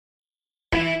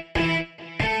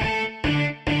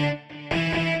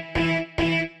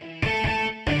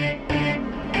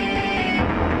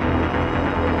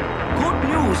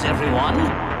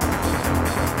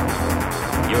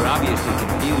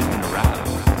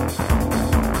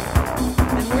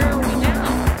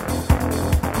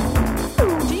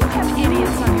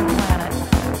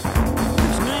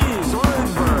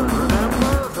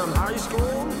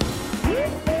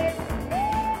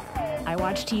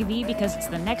because it's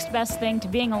the next best thing to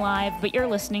being alive, but you're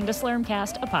listening to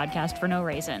Slurmcast, a podcast for no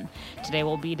reason. Today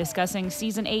we'll be discussing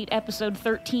Season 8, Episode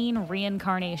 13,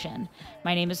 Reincarnation.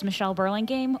 My name is Michelle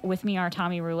Burlingame. With me are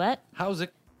Tommy Roulette. How's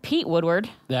it? Pete Woodward.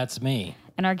 That's me.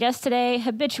 And our guest today,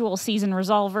 habitual season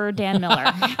resolver, Dan Miller.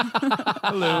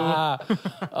 Hello.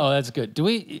 Oh, that's good.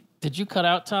 Did you cut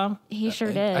out, Tom? He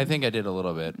sure did. I think I did a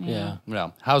little bit. Yeah.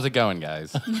 Well, how's it going,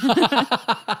 guys? In case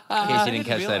you didn't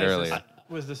catch that earlier.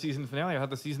 Was the season finale? I thought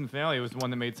the season finale was the one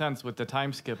that made sense with the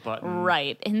time skip button.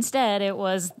 Right. Instead, it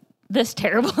was this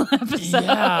terrible episode.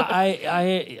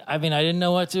 Yeah, I mean, I didn't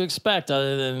know what to expect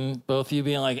other than both of you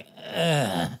being like,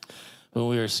 when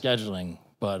we were scheduling.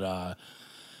 But,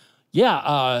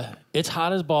 it's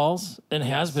hot as balls and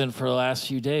has been for the last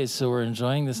few days, so we're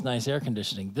enjoying this nice air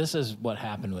conditioning. This is what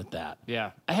happened with that.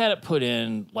 Yeah. I had it put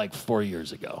in like 4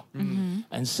 years ago. Mm-hmm.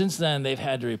 And since then, they've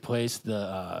had to replace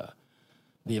the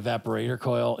evaporator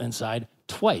coil inside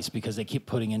twice because they keep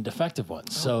putting in defective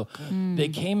ones. So they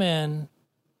came in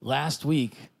last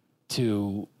week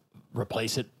to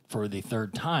replace it for the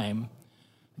third time.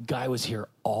 Guy was here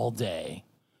all day.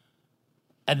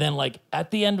 And then, like, at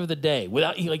the end of the day,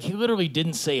 he literally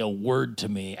didn't say a word to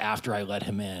me after I let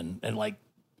him in. And, like,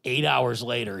 8 hours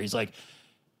later, he's like,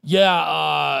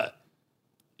 I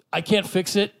can't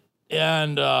fix it.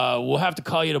 And we'll have to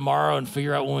call you tomorrow and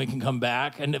figure out when we can come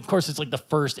back. And, of course, it's like the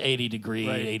first 80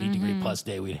 degree plus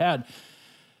day we'd had.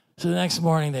 So the next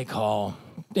morning they call.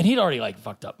 And he'd already, like,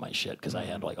 fucked up my shit because I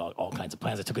had, like, all kinds of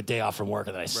plans. I took a day off from work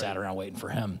and then I sat around waiting for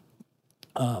him.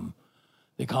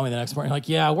 They call me the next morning, like,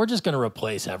 yeah, we're just going to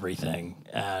replace everything,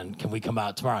 and can we come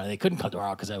out tomorrow? And they couldn't come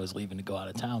tomorrow because I was leaving to go out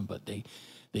of town, but they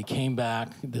came back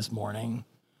this morning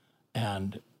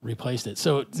and replaced it.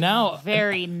 So now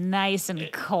Very nice and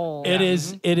cold. it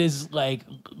is like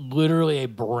literally a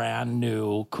brand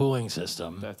new cooling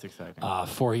system. That's exciting.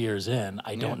 4 years in.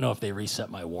 I don't know if they reset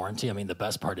my warranty. I mean, the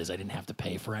best part is I didn't have to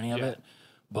pay for any of it.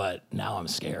 But now I'm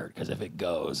scared because if it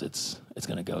goes, it's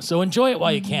going to go. So enjoy it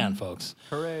while you can, folks.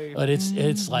 Hooray. But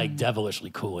it's like devilishly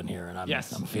cool in here, and I'm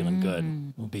feeling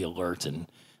good. We'll be alert and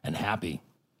happy.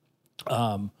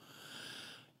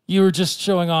 You were just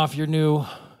showing off your new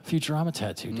Futurama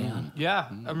tattoo, Dan. Yeah,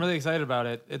 I'm really excited about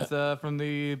it. It's from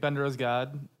the Bender as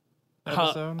God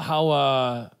episode.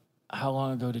 How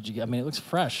long ago did you get? I mean, it looks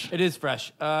fresh. It is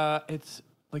fresh. It's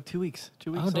like 2 weeks.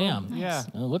 2 weeks Oh, old. damn. Yeah.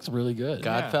 It looks really good.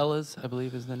 Godfellas, I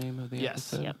believe, is the name of the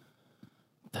Yes. episode. Yep.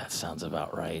 That sounds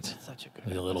about right. Such a good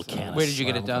With a little episode. can of Where did you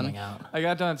get it slurm done? coming out. I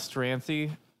got done at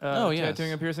Strancy. Oh, yes.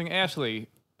 Tattooing and piercing. Ashley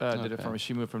did it Okay. for me.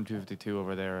 She moved from 252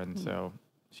 over there, and so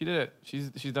she did it. She's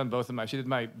done both of my. She did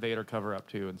my Vader cover up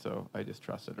too, and so I just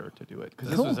trusted her to do it because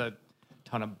this was a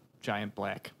ton of giant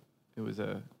black. It was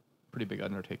a pretty big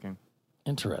undertaking.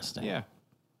 Interesting. Yeah.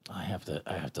 I have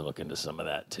to look into some of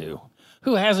that too.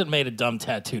 Who hasn't made a dumb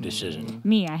tattoo decision?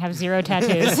 Me, I have 0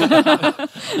 tattoos.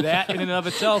 That in and of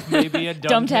itself may be a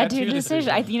Dumb tattoo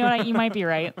decision. You know what? You might be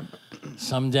right.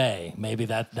 Someday, maybe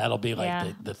that'll be like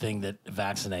Yeah. the thing that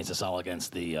vaccinates us all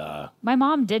against the. My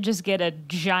mom did just get a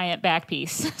giant back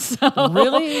piece. So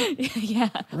Really? yeah.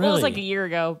 Well, it was Really? like a year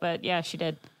ago, but yeah, she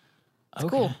did. It's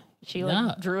cool. She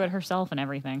Yeah. drew it herself and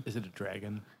everything. Is it a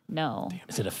dragon? No.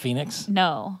 Is it a phoenix?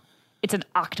 No. It's an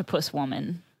octopus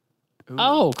woman. Ooh.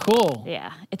 Oh, cool.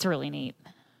 Yeah, it's really neat.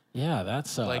 Yeah,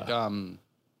 that's Like,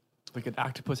 Like an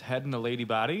octopus head and a lady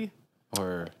body?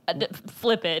 or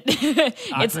Flip it.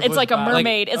 it's like a body.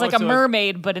 mermaid. It's Oh, like a so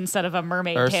mermaid, but instead of a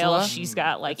mermaid tail, Ursula? she's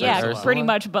got like like pretty Ursula?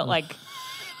 much, but like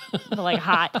like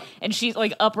hot. And she's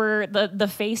like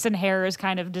the face and hair is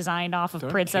kind of designed off of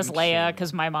Don't Princess kink Leia shame.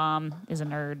 because my mom is a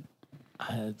nerd.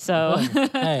 So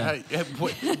hey,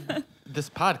 this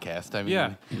podcast, I mean.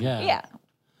 Yeah. yeah,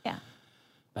 yeah.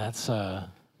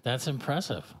 that's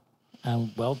impressive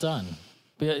and well done.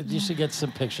 But you should get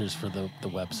some pictures for the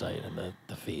website and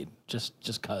the feed,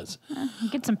 just cause.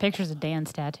 Get some pictures of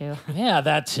Dan's tattoo. Yeah,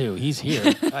 that too. He's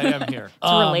here. I am here.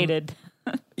 It's related.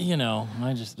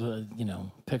 I just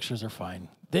pictures are fine.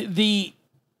 The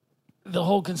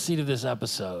whole conceit of this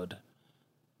episode.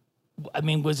 I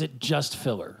mean, was it just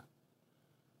filler?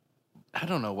 I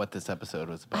don't know what this episode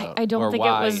was about. I don't or think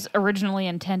why. it was originally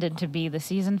intended to be the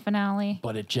season finale,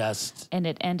 But it just and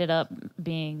it ended up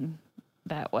being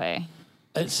that way.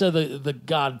 so the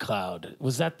God Cloud,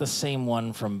 was that the same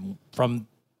one from Beast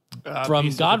with a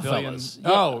Godfellas? Billion-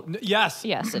 Oh, yes.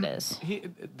 Yes, it is.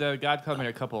 The God Cloud made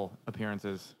a couple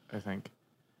appearances, I think,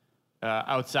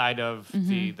 outside of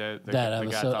the That the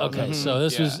episode. Godfellas. Okay, so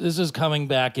this Yeah. was coming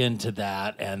back into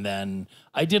that, and then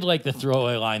I did like the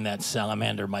throwaway line that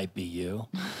salamander might be you.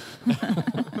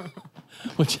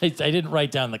 which I didn't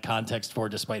write down the context for,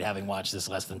 despite having watched this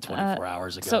less than 24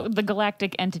 hours ago. So the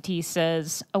galactic entity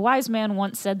says, a wise man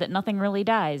once said that nothing really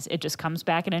dies. It just comes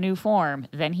back in a new form.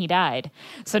 Then he died.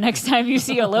 So next time you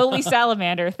see a lowly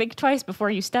salamander, think twice before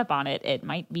you step on it. It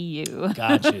might be you.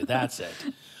 Got you. That's it.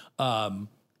 And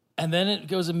then it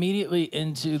goes immediately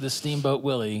into the Steamboat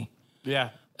Willie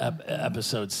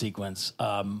episode sequence,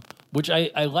 which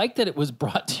I like that it was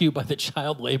brought to you by the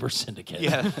Child Labor Syndicate.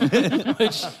 Yeah.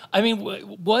 Which, I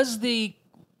mean, was the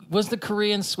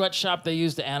Korean sweatshop they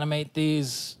used to animate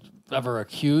these ever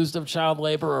accused of child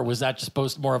labor, or was that just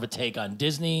supposed more of a take on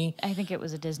Disney? I think it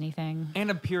was a Disney thing. And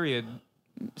a period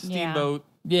Steamboat.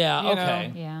 Yeah, You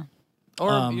okay. know. Yeah.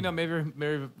 Or, maybe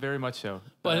very, very much so.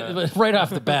 But right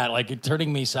off the bat, like it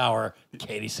turning me sour,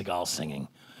 Katie Seagal singing.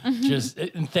 Just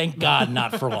and thank God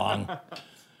not for long.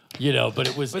 But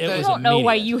it was. But It I was I don't know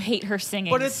why immediate. you hate her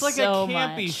singing But it's like so a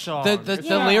campy much. song. The It's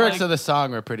not lyrics like- of the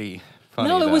song were pretty funny.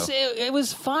 No, though. it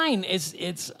was fine.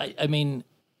 I mean,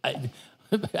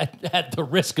 at the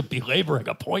risk of belaboring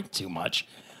a point too much,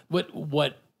 what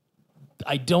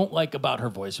I don't like about her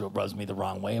voice, what rubs me the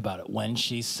wrong way about it, when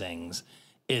she sings,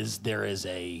 is there is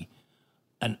an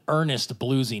earnest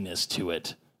bluesiness to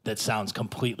it that sounds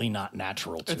completely not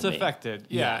natural to It's me. affected.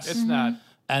 Yeah, Yes. it's not.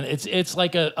 And it's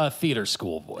like a theater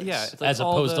school voice, Yeah, it's like as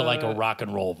all opposed to the- like a rock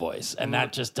and roll voice, and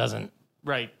that just doesn't.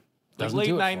 Right. Like Doesn't late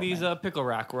do it for 90s me. pickle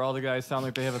rock, where all the guys sound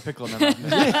like they have a pickle in their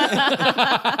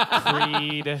mouth.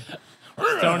 Creed,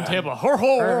 Stone Temple,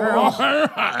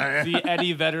 the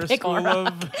Eddie Vedder Pickle school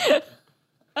of.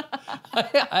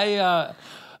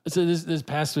 So this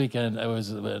past weekend I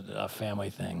was at a family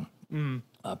thing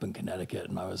up in Connecticut,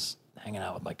 and I was hanging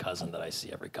out with my cousin that I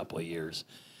see every couple of years,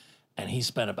 and he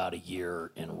spent about a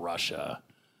year in Russia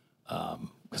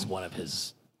because one of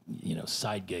his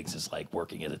side gigs is like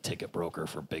working as a ticket broker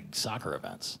for big soccer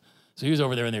events. So he was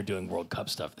over there and they're doing World Cup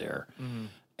stuff there.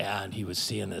 And he was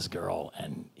seeing this girl,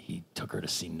 and he took her to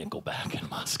see Nickelback in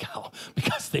Moscow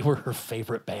because they were her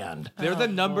favorite band. They're the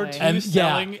number boy. 2 And,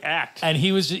 selling act. And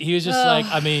he was just like,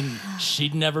 I mean,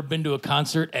 she'd never been to a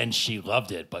concert and she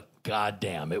loved it, but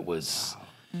goddamn, it was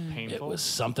Painful.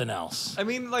 something else. I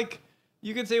mean, like,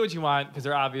 you can say what you want because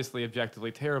they're obviously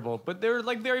objectively terrible, but they're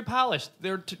like very polished.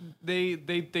 They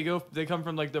come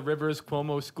from like the Rivers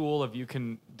Cuomo school of you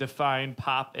can define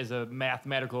pop as a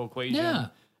mathematical equation, Yeah.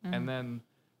 and then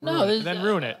there's-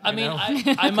 ruin it. I you mean, know? I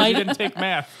 'Cause you might didn't take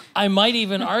math. I might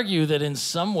even argue that in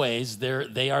some ways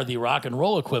they are the rock and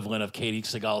roll equivalent of Katie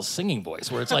Seagal's singing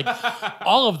voice, where it's like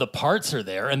all of the parts are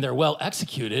there and they're well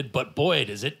executed, but boy,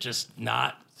 does it just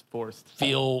not It's forced.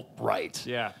 feel right.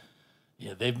 Yeah.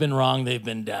 Yeah, they've been wrong, they've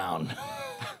been down.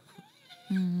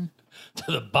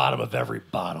 To the bottom of every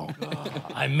bottle.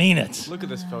 I mean it. Look at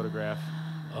this photograph.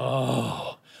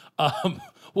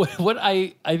 What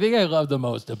I think I love the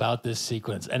most about this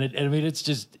sequence, and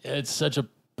it's such a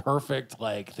perfect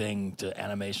like thing to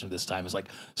animation this time. Is like,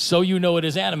 so it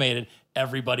is animated.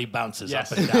 Everybody bounces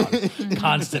Yes. up and down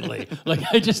constantly. Like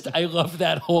I love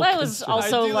that whole. That was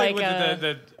concept. also I do like with a-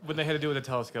 the when they had to do it with the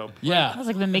telescope. Yeah. That was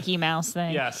like the Mickey Mouse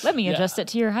thing. Yes. Let me Yeah. adjust it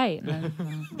to your height. And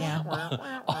then,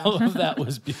 yeah. All of that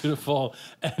was beautiful,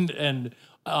 and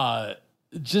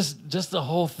just the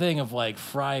whole thing of like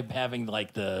Fry having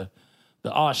like the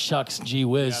aw shucks gee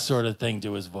whiz Yes. sort of thing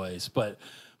to his voice, but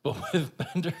with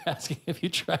Bender asking if you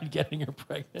tried getting her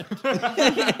pregnant.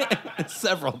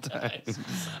 several times.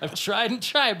 I've tried and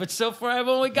tried, but so far I've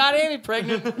only got Amy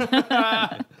pregnant.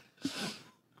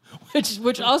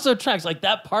 which also tracks. Like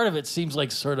that part of it seems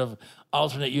like sort of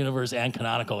alternate universe and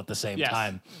canonical at the same Yes.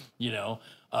 time.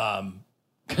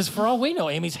 Because for all we know,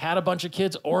 Amy's had a bunch of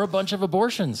kids or a bunch of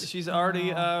abortions. She's already,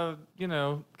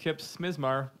 Kip's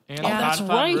Mizmar and Yeah. that's Fan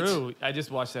right. Ru. I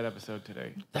just watched that episode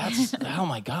today. That's oh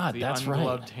my god, The that's right.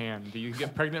 ungloved hand. Do you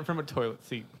get pregnant from a toilet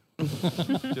seat?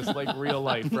 Just like real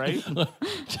life, right?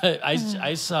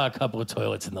 I saw a couple of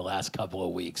toilets in the last couple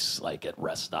of weeks, like at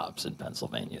rest stops in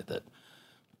Pennsylvania, that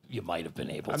you might have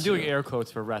been able I'm to. doing air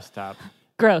quotes for rest stop.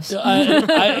 Gross.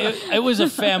 It was a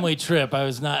family trip. I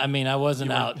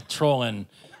wasn't out trolling,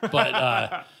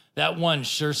 but that one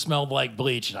sure smelled like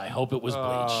bleach, and I hope it was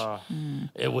bleach.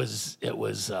 It was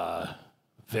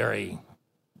very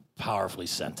powerfully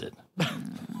scented.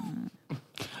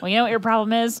 Well, you know what your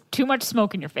problem is? Too much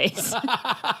smoke in your face.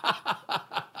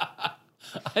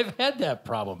 I've had that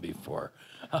problem before.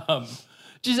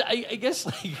 I guess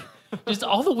like just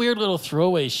all the weird little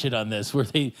throwaway shit on this, where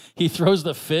he throws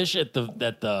the fish at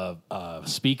the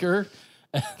speaker.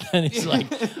 And then he's like,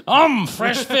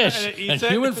 fresh fish And it and eats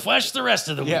it? human flesh the rest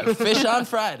of the week. Yeah, fish on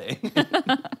Friday.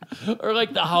 Or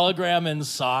like the hologram in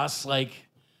Sauce. Like,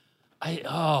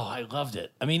 I loved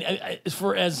it. I mean,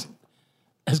 for as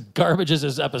as garbage as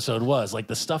this episode was, like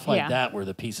the stuff like Yeah. that were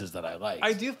the pieces that I liked.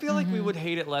 I do feel like we would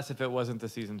hate it less if it wasn't the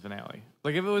season finale.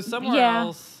 Like if it was somewhere Yeah.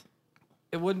 else,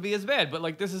 it wouldn't be as bad. But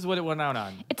like this is what it went out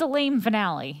on. It's a lame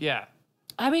finale. Yeah.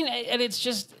 I mean, and it's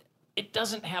just, it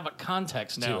doesn't have a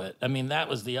context to No. it. I mean, that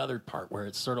was the other part where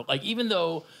it's sort of like, even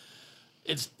though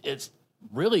it's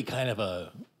really kind of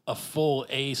a full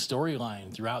A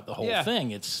storyline throughout the whole Yeah.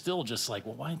 thing, it's still just like,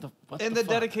 well, what And the the fuck?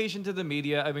 dedication to the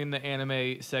media, I mean, the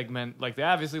anime segment, like they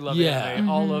obviously love Yeah. anime.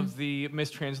 All of the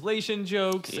mistranslation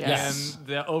jokes Yes. and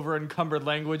the over-encumbered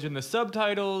language in the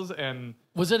subtitles and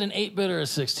Was it an 8-bit or a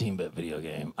 16-bit video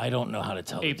game? I don't know how to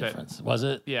tell the 8-bit. difference. Was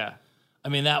it? yeah. I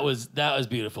mean, that was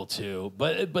beautiful too.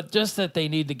 But just that they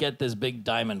need to get this big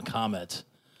diamond comet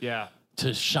Yeah.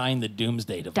 to shine the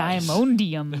doomsday device.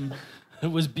 Diamondium.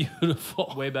 It was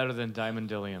beautiful. Way better than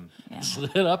Diamondillium.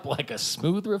 Slid up like a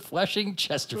smooth, refreshing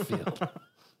Chesterfield.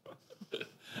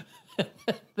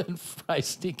 Then Fry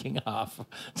sneaking off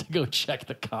to go check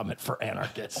the comet for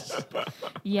anarchists.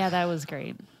 Yeah, that was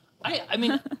great. I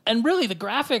mean, and really the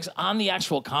graphics on the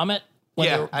actual comet, when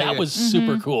Yeah, they were- I- that was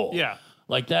super cool. Yeah.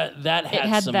 Like that It had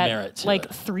had some that merit to like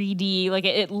it. 3D, like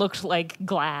it looked like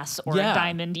glass or Yeah. a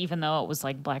diamond, even though it was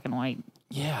like black and white.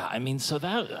 Yeah, I mean,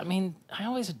 I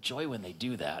always enjoy when they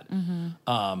do that.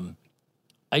 Mm-hmm.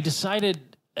 I decided,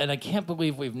 and I can't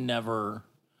believe we've never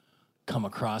come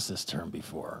across this term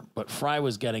before, but Fry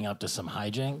was getting up to some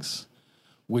hijinks,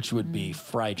 which would be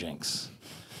Fryjinks.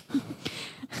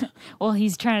 Well,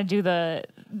 he's trying to do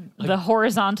the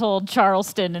horizontal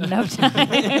Charleston in no time.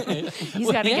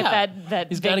 He's got to get that.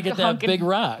 He's got to big get that hunkin- big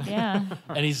rock. Yeah,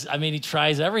 And he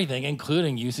tries everything,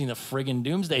 including using the friggin'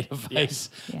 doomsday device,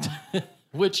 yeah.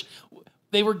 which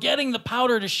they were getting the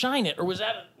powder to shine it, or was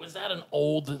that an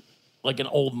old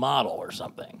model or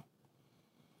something?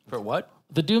 For what?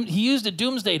 He used a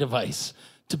doomsday device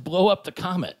to blow up the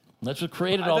comet. That's what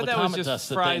created I all thought the that was comet just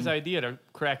dust. Fry's idea to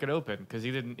crack it open because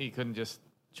he couldn't just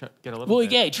get a little Well,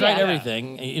 bit. yeah, he tried Yeah.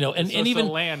 everything, and Supposed even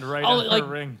to land right all, on like, her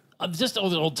ring. just all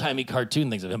the old timey cartoon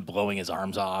things of him blowing his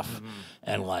arms off,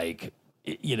 and like,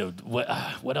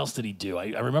 what else did he do?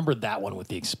 I remember that one with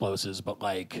the explosives, but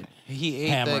like He ate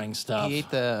hammering stuff. He ate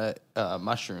the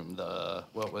mushroom.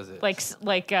 What was it? like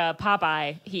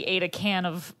Popeye, he ate a can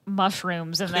of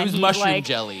mushrooms and then was he mushroom like,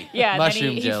 jelly. Yeah, Mushroom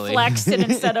and then jelly. he flexed, and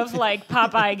instead of like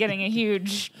Popeye getting a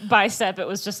huge bicep, it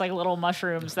was just like little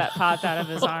mushrooms that popped out of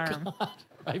his arm.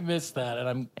 I missed that, and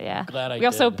I'm Yeah. glad I We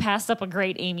also did. passed up a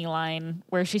great Amy line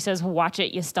where she says, "Watch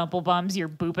it, you stumplebums, you're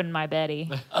booping my Betty."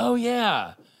 Oh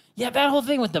yeah, that whole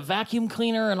thing with the vacuum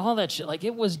cleaner and all that shit. Like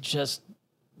it was just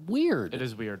weird. It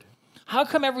is weird. How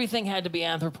come everything had to be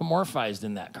anthropomorphized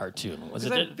in that cartoon? Was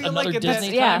it I feel another like at Disney?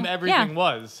 that Yeah, time everything yeah.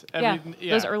 was. Yeah.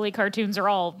 Yeah. Those early cartoons are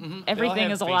all They all everything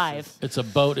have is alive. faces. It's a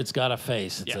boat. It's got a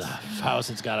face. It's Yes. a house.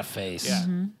 It's got a face.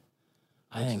 Yeah.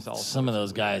 I think is also some of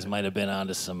those guys might have been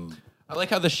onto some. I like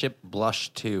how the ship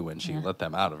blushed too when she let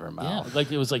them out of her Yeah, mouth.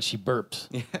 like it was like she burped,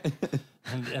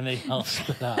 and they all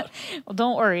spit out. Well,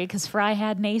 don't worry, because Fry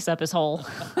had an ace up his hole,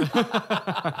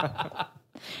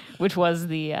 which was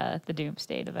the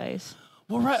Doomsday device.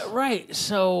 Well, right.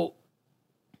 So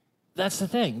that's the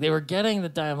thing. They were getting the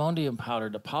diamondium powder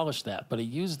to polish that, but he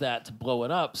used that to blow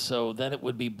it up, so then it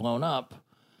would be blown up.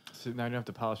 So now you don't have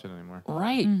to polish it anymore.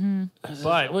 Right.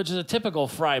 But- which is a typical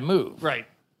Fry move. Right.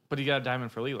 But he got a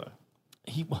diamond for Leela.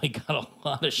 He got a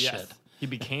lot of shit. Yes. He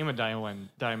became a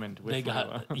diamond with They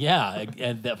got Leela.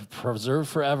 and that preserved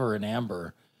forever in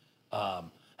amber.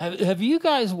 Have you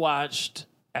guys watched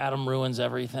Adam Ruins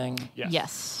Everything?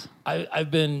 Yes.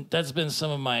 That's been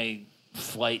some of my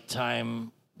flight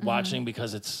time watching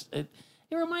because it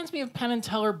reminds me of Penn and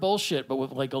Teller bullshit, but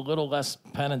with like a little less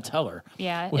Penn and Teller.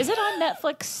 Yeah. Is it on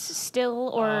Netflix still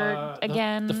or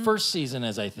again? The first season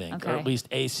is, I think, or Okay. at least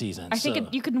a season. I think so-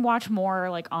 you can watch more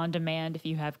like on demand if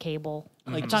you have cable.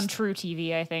 Like it's on True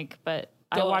TV, I think, but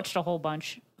I The- watched a whole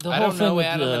bunch. the I whole don't thing know with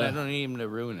Adam, the- and I don't need him to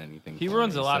ruin anything. He for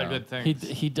ruins me, a lot of so. good things.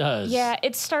 He does. Yeah,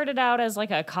 it started out as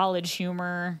like a college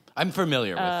humor. I'm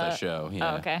familiar with the show.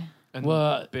 Yeah. Oh, okay. And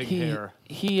Well, big he, hair.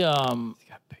 He He's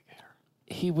got big hair.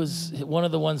 he was one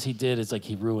of the ones he did is like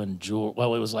he ruined jewel.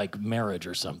 Well, it was like marriage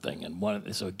or something,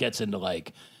 and so it gets into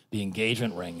like the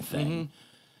engagement ring thing,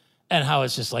 and how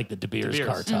it's just like the De Beers Beers.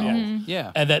 cartel,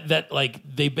 Yeah. and that like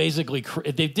they basically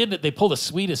they pulled the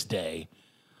Sweetest Day,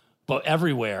 but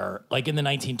everywhere like in the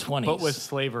 1920s. But with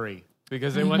slavery.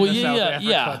 Because they went Well, to yeah, South yeah, Africa.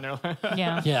 yeah. And they're like,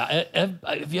 Yeah. Yeah,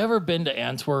 have you ever been to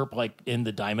Antwerp, like in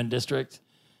the Diamond District?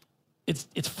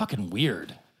 It's fucking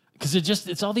weird because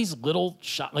it's all these little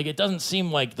shop. Like it doesn't seem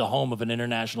like the home of an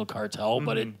international cartel,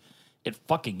 but it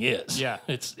fucking is. Yeah.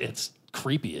 it's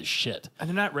creepy as shit. and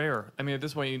they're not rare. I mean, at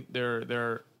this point,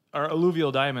 they're are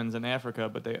alluvial diamonds in Africa,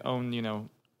 but they own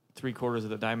 3/4 of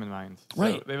the diamond mines. So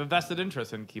Right. they have a vested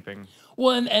interest in keeping.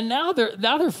 Well, and now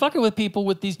they're fucking with people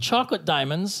with these chocolate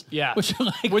diamonds. Yeah. which are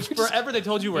like Which forever they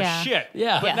told you were Yeah. shit.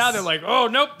 Yeah. But Yes. now they're like, oh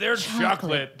nope, they're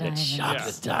chocolate. diamonds.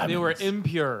 chocolate diamonds. They were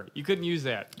impure. You couldn't use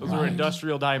that. Those were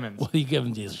industrial diamonds. What do you give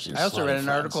them these? I also read an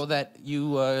article that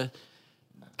you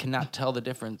cannot tell the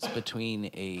difference between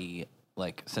a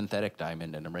synthetic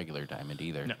diamond and a regular diamond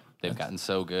either. No. They've gotten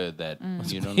so good that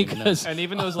you don't even know. because And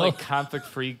even those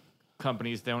conflict-free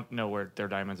companies don't know where their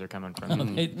diamonds are coming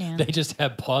from. they just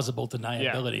have plausible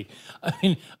deniability. I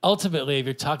mean, ultimately, if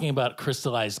you're talking about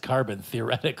crystallized carbon,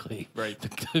 theoretically, Right.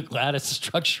 the lattice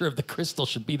structure of the crystal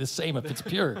should be the same if it's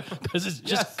pure, because it's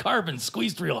just Yes. carbon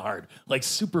squeezed real hard, like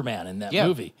Superman in that Yeah,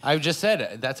 movie. I just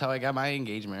said that's how I got my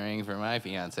engagement ring for my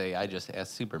fiance. I just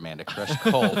asked Superman to crush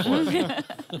coal for me.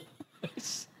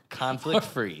 Conflict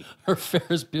free. Her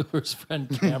Ferris Bueller's friend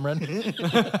Cameron.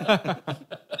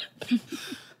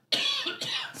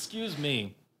 Excuse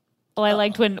me. Well, I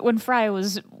liked when Fry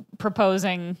was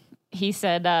proposing. He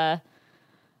said,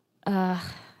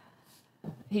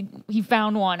 he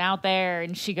found one out there,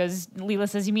 and she goes. Leela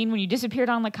says, "You mean when you disappeared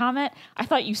on the comet? I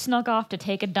thought you snuck off to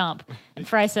take a dump." And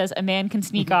Fry says, "A man can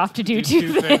sneak off to do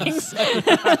two things."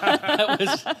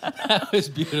 That was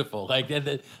beautiful. Like,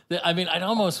 I mean, I'd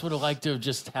almost would have liked to have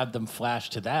just had them flash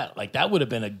to that. Like, that would have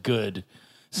been a good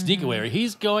sneak away.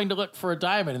 He's going to look for a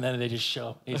diamond, and then they just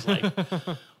show he's like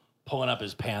pulling up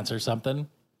his pants or something.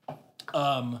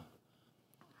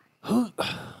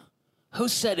 Who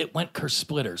said it went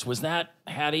splitters? Was that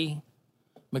Hattie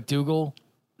McDougal?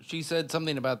 She said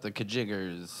something about the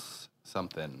Kajiggers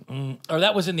something. Or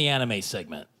that was in the anime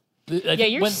segment. Yeah,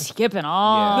 you're skipping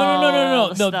all. No.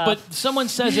 the stuff. But someone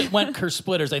says it went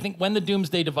splitters. I think when the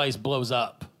Doomsday device blows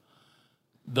up,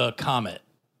 the comet,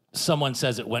 someone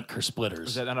says it went splitters.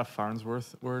 Is that not a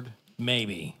Farnsworth word?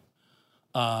 Maybe.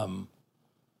 But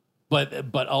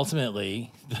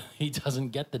ultimately, he doesn't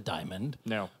get the diamond.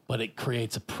 No. But it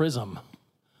creates a prism,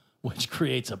 which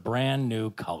creates a brand new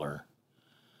color,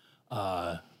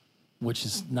 which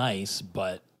is nice.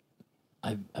 But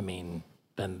I mean,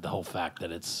 then the whole fact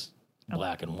that it's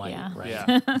black and white, yeah. right?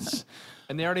 Yeah.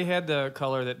 And they already had the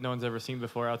color that no one's ever seen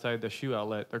before outside the shoe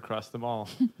outlet across the mall.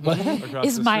 Across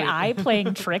Is the my street. eye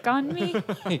playing trick on me?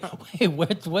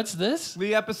 Wait, what's this?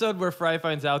 The episode where Fry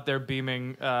finds out they're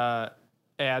beaming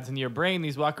ads in your brain.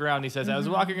 He's walking around and he says, I was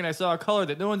walking and I saw a color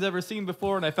that no one's ever seen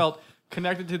before and I felt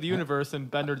connected to the universe.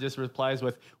 And Bender just replies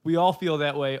with, we all feel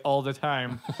that way all the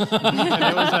time. And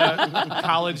it was a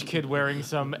college kid wearing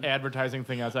some advertising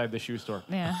thing outside the shoe store.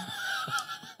 Yeah.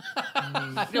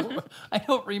 I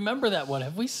don't remember that one.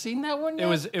 Have we seen that one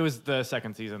yet? It was the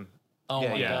second season. Oh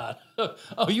my yeah. god!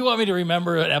 Oh, you want me to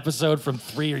remember an episode from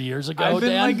 3 years ago,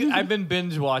 Dan? I've been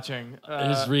binge watching.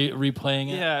 Just replaying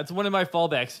it. Yeah, it's one of my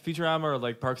fallbacks. Futurama or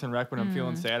like Parks and Rec when I'm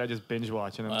feeling sad, I just binge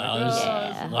watch and I'm Well, like, there's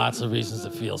Yeah. lots of reasons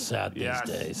to feel sad these Yes.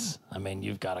 days. I mean,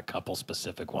 you've got a couple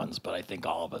specific ones, but I think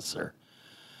all of us are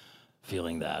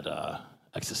feeling that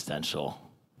existential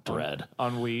dread.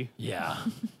 ennui, Yeah.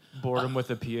 boredom with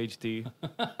a PhD.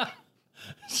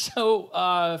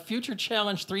 So, Future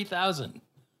Challenge 3000.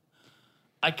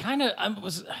 I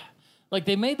was like,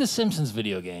 they made the Simpsons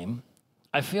video game.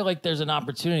 I feel like there's an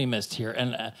opportunity missed here,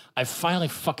 and I finally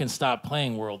fucking stopped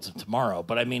playing Worlds of Tomorrow.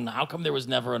 But I mean, how come there was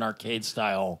never an arcade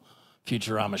style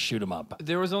Futurama shoot 'em up?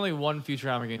 There was only one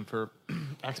Futurama game for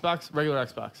Xbox, regular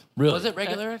Xbox. Really? Was it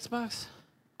regular Xbox?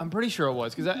 I'm pretty sure it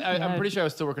was because I'm pretty sure I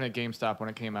was still working at GameStop when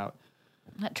it came out.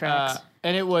 That tracks.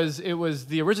 And it was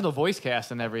the original voice cast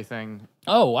and everything.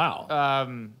 Oh wow!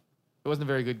 It wasn't a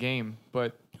very good game,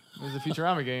 but it was a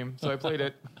Futurama game, so I played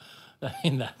it. I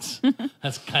mean, that's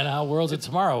kind of how Worlds of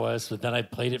Tomorrow was. But then I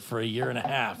played it for a year and a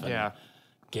half and Yeah.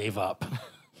 gave up.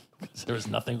 'Cause there was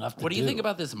nothing left to do. What do you think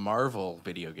about this Marvel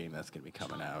video game that's going to be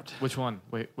coming out? Which one?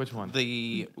 Wait, which one?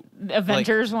 The The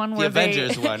Avengers one the where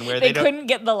Avengers one where they they don't- couldn't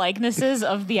get the likenesses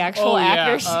of the actual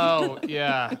actors. Oh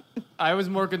yeah. I was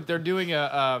more. They're doing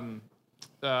a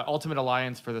Ultimate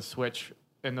Alliance for the Switch.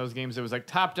 In those games, it was like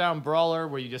top-down brawler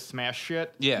where you just smash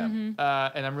shit. yeah. And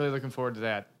I'm really looking forward to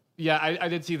that. Yeah, I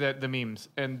did see the memes,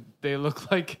 and they look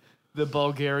like the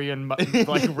Bulgarian like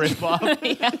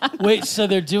ripoff. Wait, so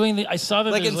they're doing the? I saw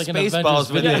that Like there's in like an Spaceballs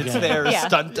Avengers when video it's game. their Yeah.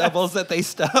 stunt doubles that they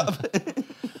stop.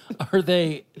 Are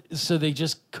they? So they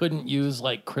just couldn't use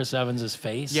like Chris Evans's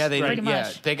face? Yeah, they Pretty yeah,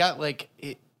 much. they got like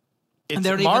it's And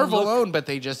they're Marvel even alone, but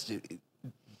they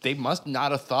must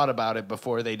not have thought about it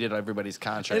before they did everybody's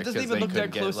contract. It doesn't 'cause even they look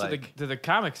that couldn't get, close like, to the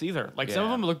comics either. Like some of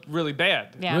Yeah. them look really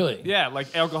bad. Yeah. Really? Yeah,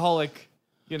 like alcoholic,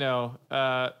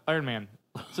 Iron Man.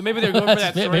 So maybe they're going for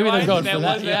that Maybe they're storyline. going That for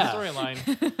that, was yeah. that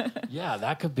storyline. Yeah,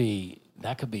 that could be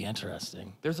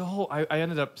interesting. There's a whole. I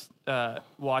ended up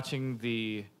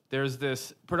watching There's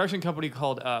this production company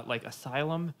called like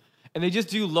Asylum, and they just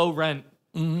do low rent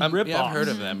rip-offs. Yeah, I've heard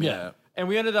of them. Yeah. And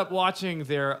we ended up watching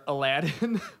their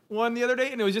Aladdin one the other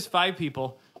day, and it was just 5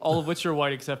 people, all of which are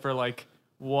white except for like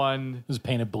one It was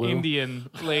painted blue. Indian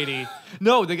lady.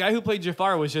 No, the guy who played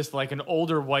Jafar was just like an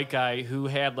older white guy who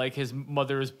had like his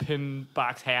mother's pin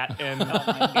box hat and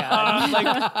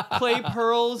like clay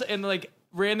pearls, and like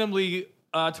randomly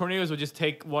tornadoes would just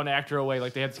take one actor away,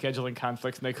 like they had scheduling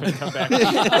conflicts and they couldn't come back.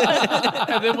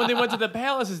 And then when they went to the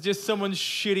palace, it's just someone's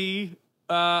shitty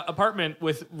apartment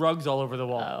with rugs all over the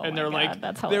wall. Oh and my they're God, like,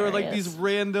 that's they were like hilarious. these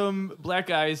random black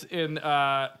guys in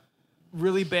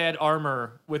really bad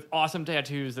armor with awesome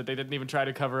tattoos that they didn't even try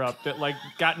to cover up that like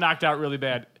got knocked out really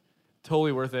bad.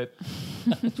 Totally worth it.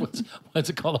 What's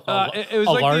it called? It was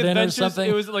like the Aladdin or Adventures. something?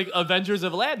 It was like Avengers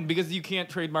of Aladdin because you can't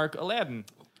trademark Aladdin.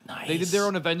 Nice. They did their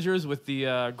own Avengers with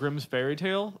the Grimm's fairy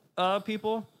tale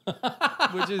people,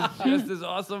 which is just as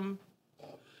awesome.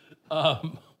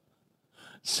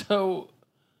 So,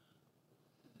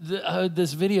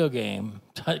 this video game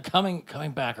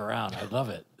coming back around, I love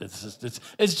it.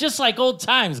 It's just like old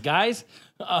times, guys.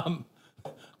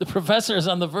 The professor is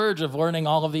on the verge of learning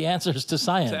all of the answers to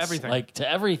science, to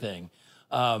everything,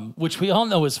 which we all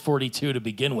know is 42 to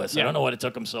begin with. So I don't know what it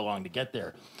took him so long to get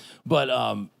there.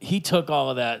 But he took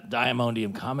all of that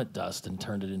diamondium comet dust and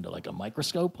turned it into like a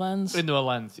microscope lens. Into a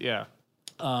lens, yeah.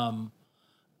 Now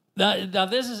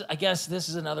this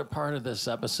is another part of this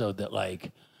episode that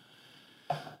like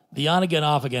the on again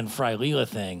off again Fry Leela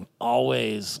thing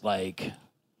always like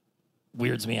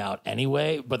weirds me out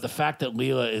anyway. But the fact that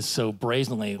Leela is so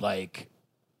brazenly like,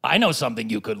 I know something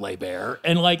you could lay bare,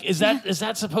 and like, is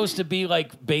that supposed to be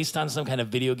like based on some kind of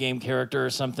video game character or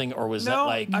something, or was that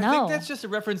like? I No. think that's just a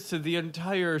reference to the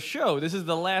entire show. This is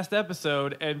the last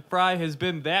episode, and Fry has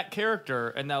been that character,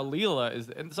 and now Leela is.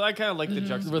 And so I kind of like the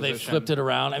juxtaposition. Where they flipped it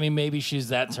around? I mean, maybe she's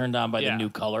that turned on by the Yeah. new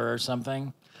color or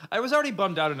something. I was already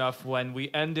bummed out enough when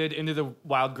we ended Into the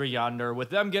Wild Grey Yonder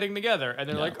with them getting together, and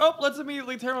they're like, "Oh, let's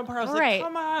immediately tear them apart." I was Right. like,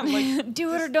 "Come on, like,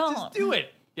 Do it or just don't." do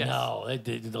it." Yes. No,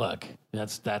 look,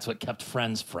 that's what kept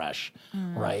Friends fresh,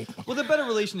 right? Well, the better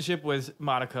relationship was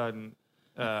Monica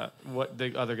and what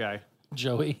the other guy,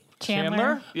 Joey.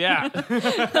 Chandler? Yeah,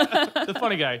 the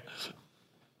funny guy.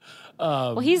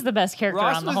 Well, he's the best character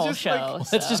Ross on the was whole just show. like-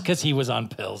 That's so. just because he was on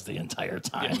pills the entire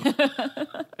time.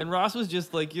 And Ross was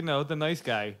just like, the nice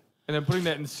guy. And then putting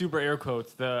that in super air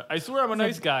quotes. I swear I'm a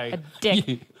nice guy. a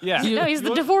dick. Yeah. No, he's the You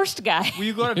want- divorced guy. Will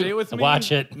you go on a date with me?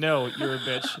 Watch it. No, you're a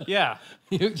bitch. Yeah.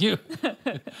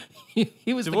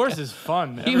 He was Divorce the, is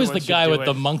fun. he was Everyone the should guy do with it.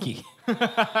 the monkey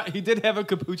He did have a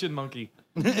capuchin monkey.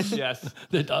 Yes.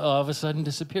 that all of a sudden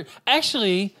disappeared.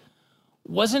 Actually,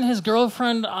 wasn't his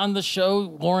girlfriend on the show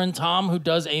Lauren Tom, who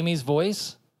does Amy's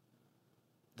voice?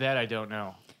 That I don't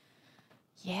know.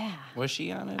 Yeah. Was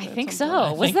she on it? I at think some so.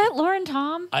 point? Was that Lauren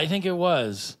Tom? I think it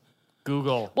was.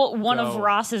 Google. Well, one of Go.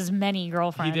 Ross's many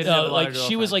girlfriends. He did have a lot Like of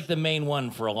she was girlfriends. like the main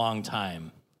one for a long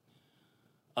time.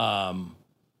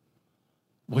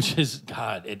 Which is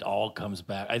God, it all comes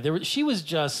back. She was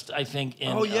just, I think, in.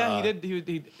 Oh, yeah, he did.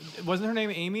 He wasn't her name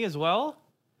Amy as well?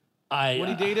 When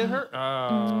he dated her?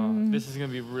 Oh, this is going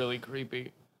to be really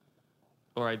creepy.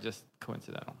 Or I just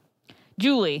coincidental.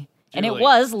 Julie. And it Julie.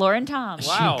 was Lauren Tom.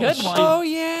 Wow. Good one. Oh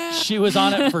yeah. She was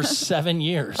on it for 7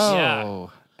 years. Yeah.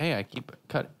 Oh, hey, I keep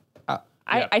cut.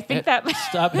 I think that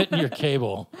Stop hitting your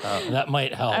cable. That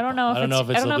might help. I don't know if I don't know if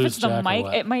it's a loose the jack or mic.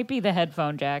 what. It might be the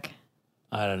headphone jack.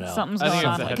 I don't know. Something's I think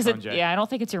going it's on. the 'Cause headphone jack. yeah, I don't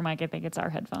think it's your mic. I think it's our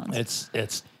headphones.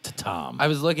 It's to Tom. I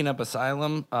was looking up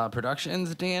Asylum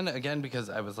Productions, Dan, again because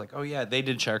I was like, oh yeah, they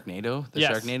did Sharknado, the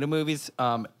Yes. Sharknado movies.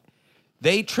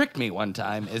 They tricked me one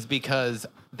time, is because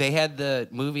they had the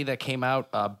movie that came out,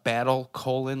 Battle: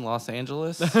 Los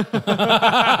Angeles, and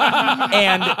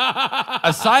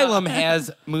Asylum has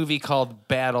a movie called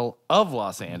Battle of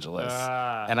Los Angeles,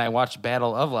 and I watched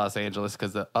Battle of Los Angeles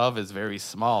because the "of" is very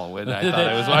small. When I thought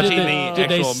I was watching the Did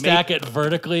they actual stack it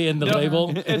vertically in the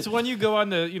label? It's when you go on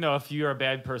the, if you're a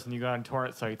bad person, you go on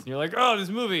torrent sites and you're like, oh, this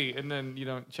movie, and then you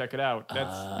don't check it out. That's,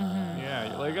 yeah,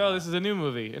 you're like, oh, this is a new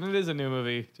movie. And it is a new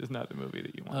movie, just not the movie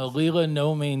that you want. Leela,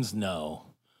 no means no.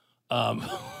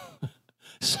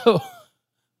 So,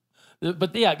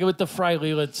 but yeah, with the Fry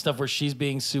Leela stuff where she's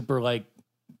being super like,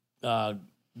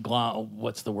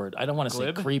 what's the word? I don't want to say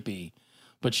Glib? creepy,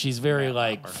 but she's very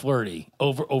like flirty,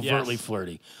 overtly Yes.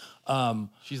 flirty.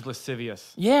 She's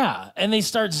lascivious. Yeah, and they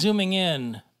start zooming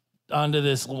in onto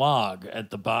this log at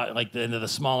the bottom, like into the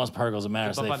smallest particles of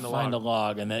matter. So Jump they up on the find log. a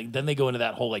log, and then they go into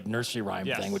that whole like nursery rhyme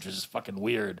Yes. thing, which was just fucking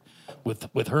weird.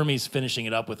 With Hermes finishing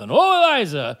it up with an "Oh,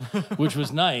 Eliza," which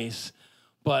was nice,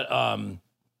 but I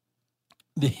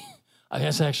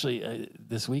guess actually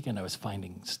this weekend I was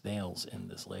finding snails in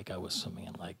this lake I was swimming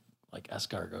in, like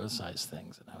escargot sized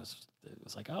things, and it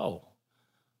was like, oh,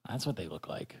 that's what they look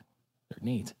like. They're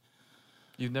neat.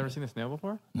 You've never seen a snail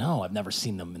before? No, I've never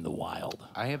seen them in the wild.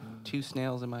 I have 2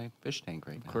 snails in my fish tank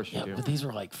right now. Of course you Yeah, do. but these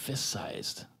were like fist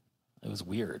sized. It was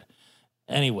weird.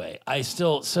 Anyway,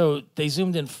 so they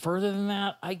zoomed in further than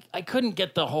that. I couldn't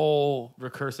get the whole.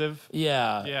 Recursive.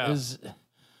 Yeah. Yeah. It was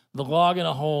the log in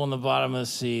a hole in the bottom of the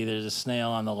sea. There's a snail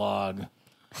on the log.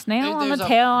 Snail on There's the a-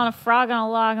 tail, on a frog on a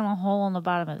log, and a hole in the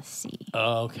bottom of the sea.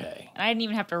 Okay. And I didn't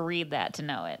even have to read that to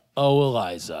know it. Oh,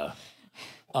 Eliza.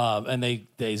 And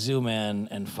they zoom in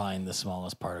and find the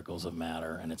smallest particles of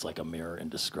matter, and it's like a mirror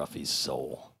into Scruffy's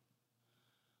soul,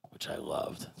 which I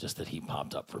loved. Just that he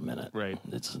popped up for a minute. Right.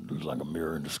 It's like a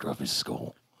mirror into Scruffy's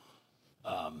skull.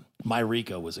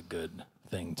 Myrika was a good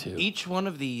thing too. Each one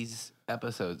of these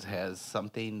episodes has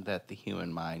something that the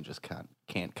human mind just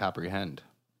can't comprehend.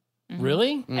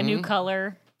 Really? A new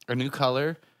color. A new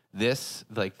color. This,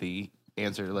 like the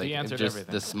answer, like answer to just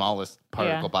everything. the smallest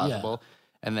particle Yeah. possible.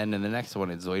 And then in the next one,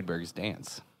 it's Zoidberg's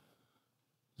dance.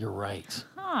 You're right.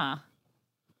 Huh.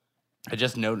 I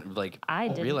just I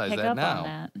didn't realize pick that up now.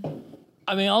 on that.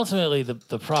 I mean, ultimately,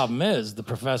 the problem is the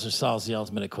professor solves the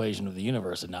ultimate equation of the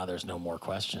universe, and now there's no more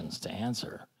questions to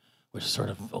answer, which sort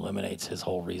of eliminates his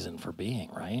whole reason for being,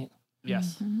 right?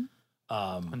 Yes.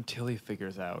 Mm-hmm. Until he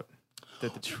figures out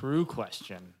that the true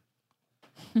question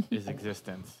is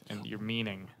existence and your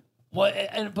meaning. Well,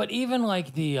 but even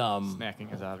like the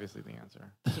Snacking is obviously the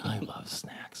answer. I love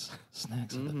snacks.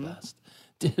 Snacks are the best.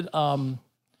 Did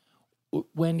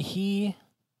when he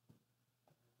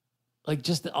like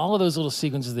just all of those little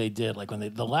sequences they did, like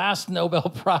when the last Nobel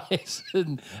Prize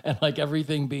and like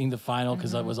everything being the final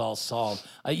because that was all solved.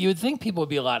 You would think people would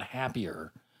be a lot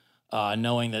happier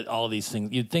knowing that all of these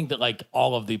things. You'd think that like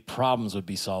all of the problems would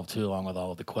be solved too, along with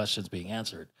all of the questions being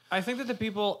answered. I think that the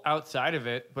people outside of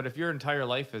it, but if your entire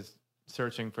life is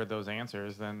searching for those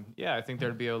answers, then yeah, I think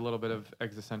there'd be a little bit of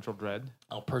existential dread.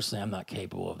 Oh, personally, I'm not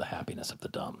capable of the happiness of the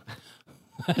dumb.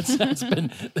 that's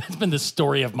been the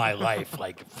story of my life,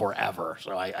 like forever.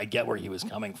 So I get where he was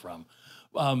coming from.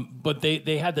 But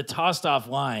they had the tossed off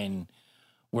line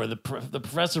where the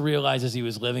professor realizes he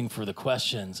was living for the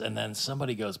questions, and then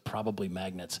somebody goes, probably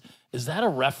magnets. Is that a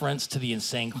reference to the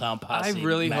Insane Clown Posse? I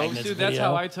really hope Magnets so. That's video?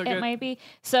 how I took It it. might be.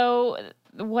 So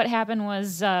what happened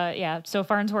was, so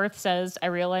Farnsworth says, I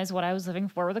realized what I was living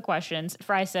for were the questions.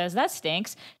 Fry says, that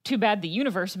stinks. Too bad the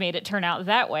universe made it turn out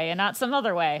that way and not some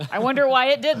other way. I wonder why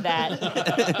it did that.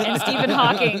 And Stephen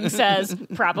Hawking says,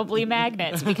 probably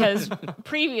magnets, because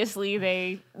previously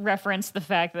they referenced the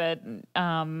fact that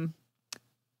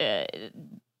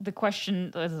the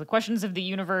questions of the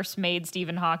universe made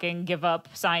Stephen Hawking give up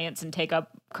science and take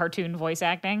up cartoon voice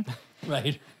acting.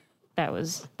 Right. That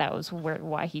was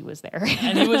why he was there.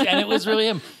 And it was really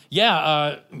him.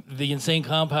 Yeah, the Insane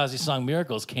Clown Posse song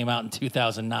 "Miracles" came out in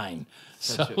 2009.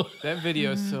 So That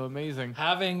video is so amazing.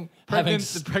 having The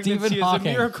pregnancy Stephen is a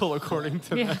Hawking, miracle, according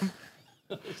to them.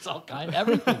 it's all kind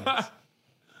everything.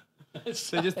 is.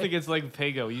 They just think it's like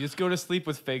Fago. You just go to sleep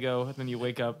with Fago, and then you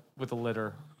wake up with a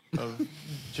litter of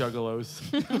juggalos.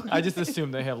 I just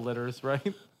assume they have litters,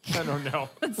 right? I don't know.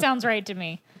 That sounds right to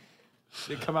me.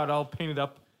 They come out all painted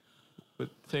up with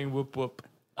saying whoop whoop.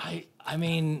 I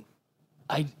mean,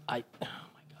 oh my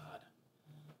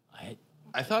god,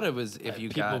 I thought it was if you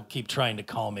people got keep trying to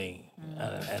call me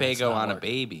and it's Fago not on a working.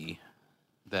 baby,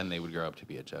 then they would grow up to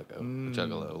be a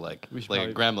juggalo, like We should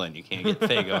a gremlin. You can't get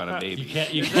Fago on a baby. You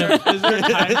can't Is there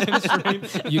time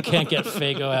constraints? you can't get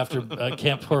Fago after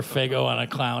can't pour Fago on a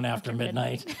clown after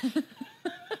midnight.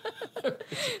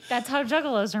 That's how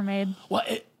juggalos are made. Well,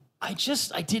 I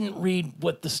didn't read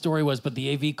what the story was, but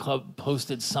the AV Club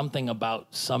posted something about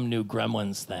some new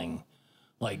Gremlins thing,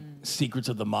 like Secrets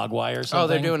of the Mogwai or something. Oh,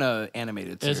 they're doing an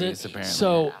animated Is series it? apparently.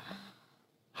 So,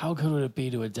 how good would it be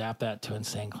to adapt that to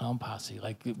Insane Clown Posse?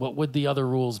 Like, what would the other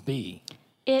rules be?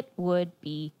 It would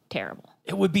be terrible.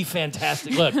 It would be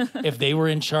fantastic. Look, if they were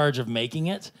in charge of making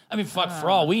it, I mean, fuck, for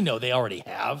all we know, they already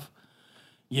have.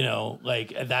 You know,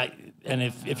 like that. And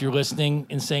if you're listening,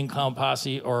 Insane Clown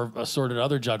Posse or assorted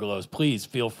other juggalos, please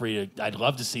feel free to. I'd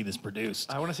love to see this produced.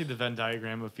 I want to see the Venn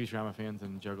diagram of Futurama fans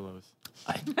and juggalos.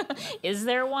 Is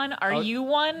there one? Are you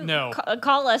one? no.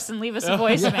 Call us and leave us a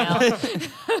voicemail.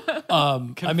 I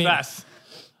mean, Confess.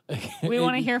 We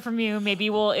want to hear from you. Maybe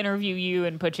we'll interview you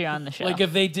and put you on the show. Like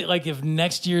if they did, like if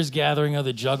next year's Gathering of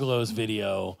the Juggalos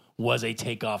video was a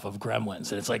takeoff of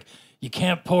Gremlins, and it's like you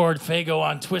can't pour Faygo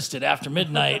on Twisted after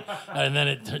midnight, and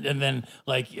then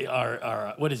like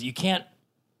our what is it? You can't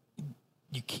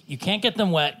get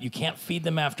them wet. You can't feed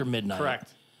them after midnight.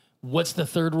 Correct. What's the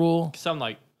third rule?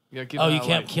 Sunlight. You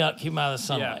can't keep them out of the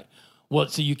sunlight. Yeah. Well,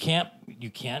 so you can't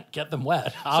get them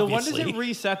wet. Obviously. So when does it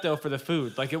reset though for the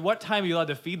food? Like at what time are you allowed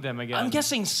to feed them again? I'm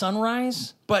guessing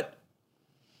sunrise. But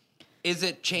is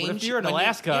it changed? What if you're in when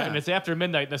Alaska yeah. and it's after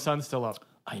midnight and the sun's still up?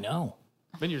 I know.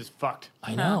 Then you're just fucked.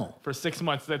 I know. For 6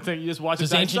 months, that thing you just watch.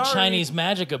 Does it. ancient Sorry. Chinese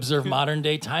magic observe modern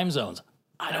day time zones?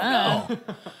 I don't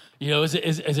know. You know, is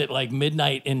it like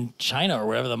midnight in China or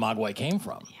wherever the Mogwai came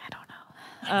from? I don't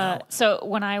know. So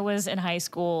when I was in high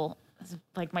school,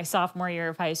 like my sophomore year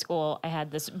of high school, I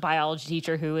had this biology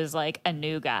teacher who was like a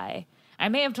new guy. I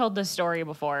may have told this story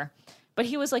before, but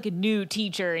he was like a new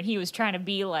teacher and he was trying to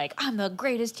be like, I'm the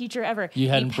greatest teacher ever. You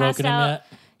hadn't broken him yet?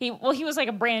 He was like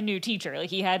a brand new teacher. Like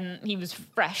he was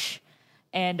fresh.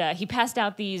 And he passed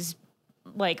out these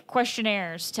like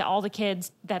questionnaires to all the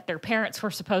kids that their parents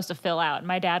were supposed to fill out. And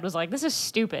my dad was like, this is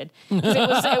stupid. 'Cause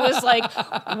it was like,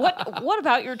 what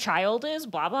about your child is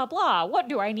blah, blah, blah. What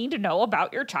do I need to know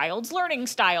about your child's learning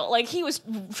style? Like he was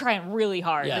trying really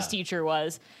hard, Yeah. this teacher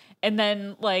was. And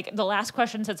then like the last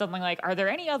question said something like, are there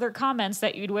any other comments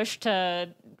that you'd wish to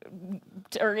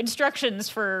or instructions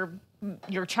for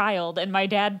your child? And my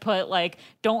dad put like,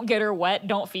 don't get her wet,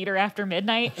 don't feed her after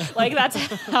midnight. Like that's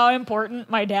how important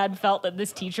my dad felt that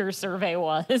this teacher's survey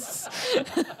was.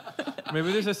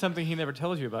 Maybe there's just something he never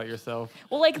tells you about yourself.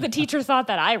 Well, like the teacher thought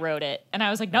that I wrote it, and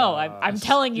I was like, no, I'm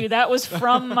telling you that was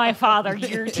from my father.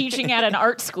 You're teaching at an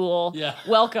art school. Yeah.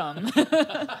 Welcome.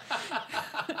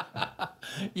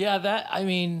 Yeah, I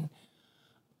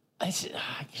guess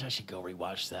I should go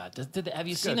rewatch that. Have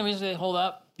you seen good. them? Do they hold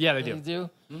up? Yeah, they They do. do?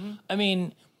 Mm-hmm. I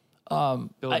mean, Bill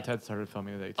and Ted started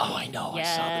filming today. oh, I know. I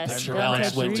saw Yes, the picture of Bill and Alex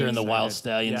Ted Winter in the Reed. Wild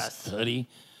Stallions Yes. hoodie.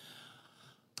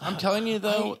 I'm telling you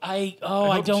though, I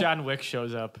hope don't. John Wick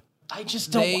shows up. I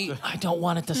just don't. I don't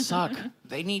want it to suck.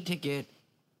 they need to get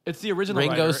It's the original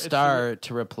Ringo writer. It's Starr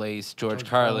to replace George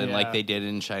Carlin yeah. like they did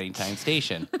in Shining Time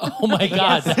Station. Oh my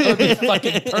God, that would be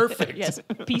fucking perfect. Yes.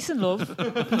 Peace and love.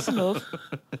 Peace and love.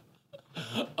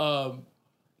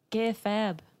 Get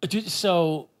fab.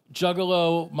 So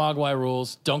Juggalo Mogwai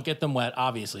rules: don't get them wet,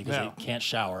 obviously, because No. they can't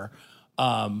shower.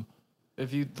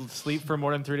 If you sleep for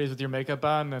more than 3 days with your makeup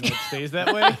on, then it stays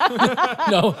that way.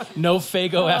 No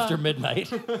Faygo after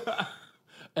midnight.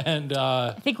 And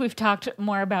I think we've talked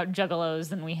more about juggalos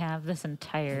than we have this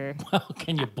entire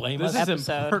can you blame This us? is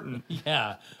episode. important.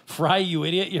 Yeah, Fry, you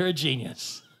idiot, you're a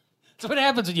genius. That's what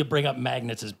happens when you bring up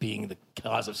magnets as being the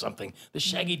cause of something. The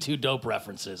Shaggy 2 Dope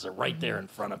references are right there in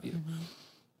front of you.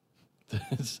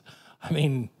 I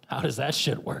mean, how does that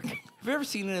shit work? Have you ever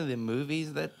seen any of the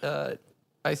movies that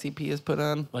ICP has put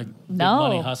on? Like No. Big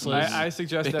Money Hustlers. I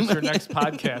suggest that's your next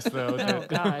podcast, though. Oh,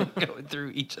 God. Going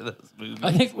through each of those movies.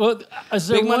 I think. Well, is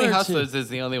there Big one Money or two? Hustlers is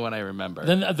the only one I remember.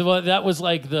 Then that was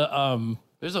like the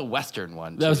There's a Western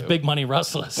one. that was too. Big Money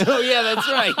Rustlers. Oh yeah, that's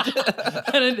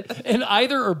right. and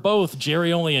either or both,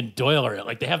 Jerry Only and Doyle are in it.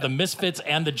 Like they have the Misfits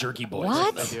and the Jerky Boys.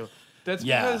 What? I do. That's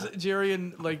Yeah. because Jerry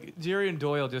and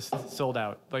Doyle just sold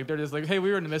out. Like they're just like, hey,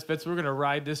 we were in the Misfits. We're gonna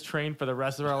ride this train for the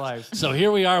rest of our lives. So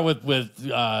here we are with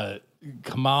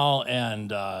Kamal and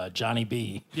Johnny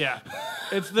B. Yeah,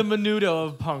 it's the Menudo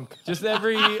of punk. Just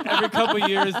every couple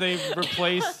years they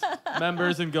replace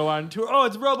members and go on tour. Oh,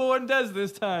 it's Robo and Dez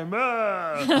this time.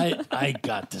 Ah! I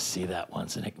got to see that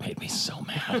once and it made me so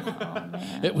mad.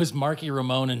 It was Marky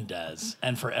Ramone and Dez,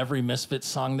 and for every Misfits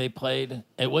song they played,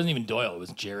 it wasn't even Doyle. It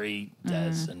was Jerry,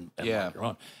 Dez, and Yeah. Marky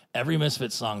Ramone. Every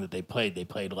Misfits song that they played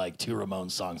like 2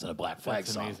 Ramones songs and a Black Flag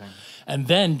That's song. amazing. And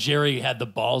then Jerry had the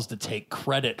balls to take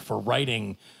credit for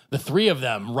writing, the 3 of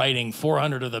them writing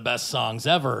 400 of the best songs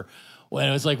ever. When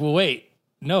it was like, well, wait,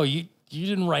 no, you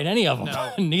didn't write any of them.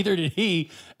 No. Neither did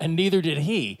he, and neither did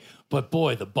he. But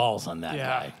boy, the balls on that Yeah.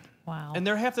 guy. Wow. And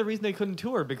they're half the reason they couldn't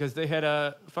tour because they had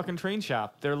a fucking train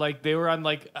shop. They were on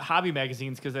like hobby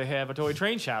magazines because they have a toy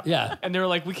train shop. Yeah. And they were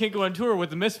like, we can't go on tour with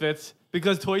the Misfits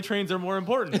because toy trains are more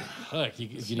important. Look,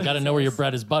 you got to know where your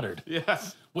bread is buttered.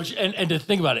 Yes. Which and to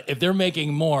think about it, if they're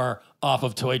making more off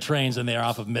of toy trains than they are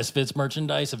off of Misfits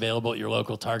merchandise available at your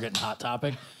local Target and Hot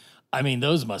Topic, I mean,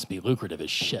 those must be lucrative as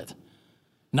shit.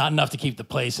 Not enough to keep the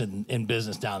place in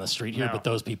business down the street here, No. but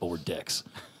those people were dicks.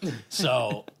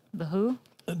 So The who?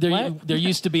 there What?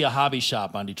 used to be a hobby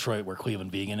shop on Detroit where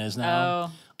Cleveland Vegan is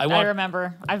now. Oh. I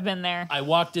remember. I've been there. I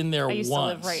walked in there I used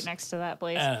once. to live right next to that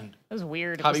place. And it was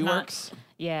weird. It Hobby was not, Works?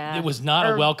 Yeah. it was not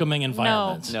a welcoming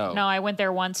environment. No. No, I went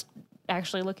there once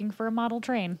actually looking for a model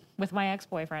train with my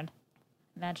ex-boyfriend.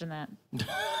 Imagine that.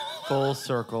 Full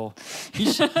circle.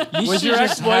 You should Was your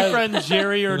just ex-boyfriend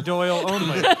Jerry or Doyle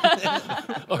only?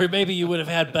 or maybe you would have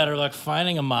had better luck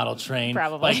finding a model train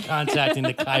Probably. by contacting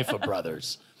the Kaifa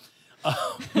brothers.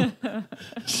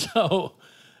 So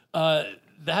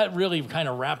that really kind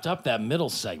of wrapped up that middle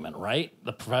segment, right?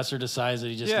 The professor decides that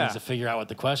he just needs to figure out what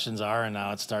the questions are, and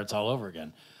now it starts all over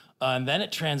again. And then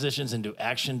it transitions into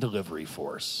Action Delivery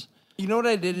Force. You know what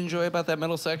I did enjoy about that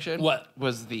middle section? What?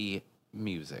 Was the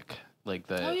music. Like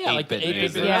the like the 8-bit 8-bit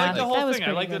music. Yeah. I like the that whole was thing. I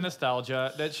pretty like the good.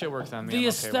 nostalgia. That shit works on me. The I'm okay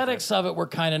with aesthetics it. of it were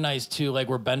kind of nice too, like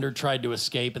where Bender tried to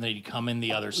escape and then he'd come in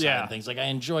the other side Yeah. and things. Like I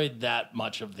enjoyed that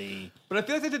much of the. But I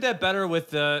feel like they did that better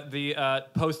with the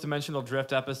post-dimensional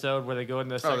drift episode where they go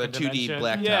into the second the 2D dimension.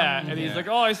 blacktop. Yeah, and he's Yeah. like,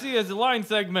 "Oh, I see, it's a line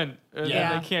segment." And Yeah.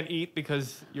 then they can't eat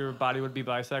because your body would be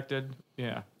bisected.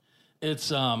 Yeah.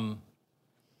 It's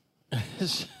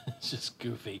it's just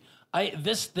goofy.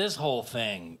 This whole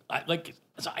thing.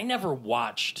 I never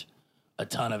watched a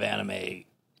ton of anime.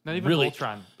 Not even Really?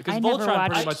 Voltron, because I never Voltron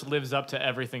pretty watched- much lives up to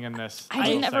everything in this. I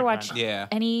didn't little ever watch segment. Yeah.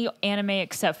 any anime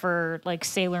except for like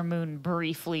Sailor Moon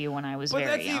briefly when I was But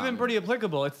very that's young. even pretty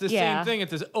applicable. It's the Yeah. same thing.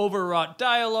 It's this overwrought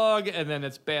dialogue, and then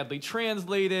it's badly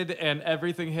translated, and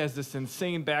everything has this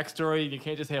insane backstory. And you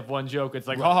can't just have one joke. It's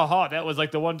like, ha ha ha, that was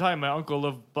like the one time my uncle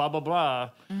of blah blah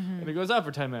blah, and it goes on for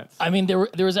 10 minutes. I mean, there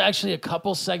was actually a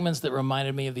couple segments that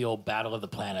reminded me of the old Battle of the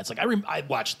Planets. Like I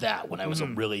watched that when I was a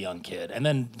really young kid, and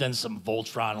then some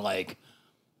Voltron, like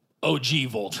OG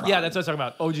Voltron. Yeah, that's what I was talking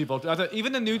about. OG Voltron. I thought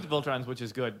even the new Voltrons, which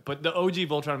is good, but the OG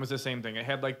Voltron was the same thing. It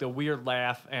had like the weird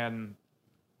laugh and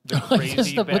the Like, crazy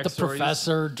just with the backstories.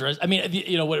 professor dress. I mean,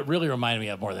 you know what it really reminded me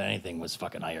of more than anything was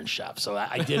fucking Iron Chef. So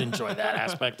I did enjoy that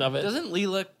aspect of it. Doesn't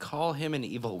Leela call him an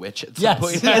evil witch at some Yes.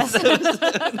 point?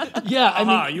 Yeah, I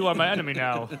Ah, mean, you are my enemy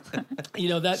now. you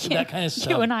know that kind of stuff.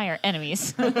 You and I are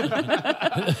enemies.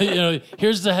 You know,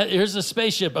 here's the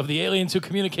spaceship of the aliens who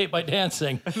communicate by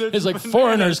dancing. It's like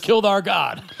foreigners killed our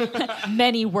god.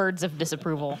 Many words of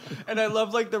disapproval. And I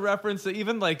love like the reference to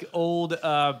even like old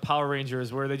Power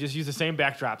Rangers where they just use the same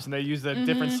backdrops and they use the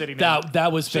different city names.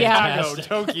 That was Yeah. Chicago, fantastic.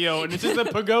 Tokyo, and it's just a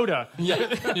pagoda. Yeah,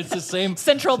 it's the same.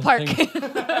 Central Park.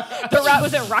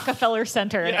 Was it Rockefeller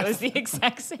Center, and it was the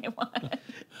exact same one.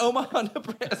 Omaha,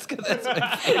 Nebraska. That's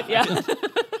my favorite. Yeah.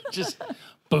 Just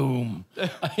boom.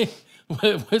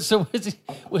 So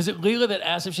was it Leela that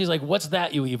asked if she's like, "What's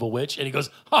that, you evil witch?" And he goes,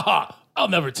 "Ha ha! I'll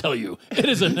never tell you. It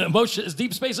is an emotion, it's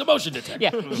deep space emotion detector."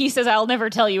 Yeah. He says, I'll never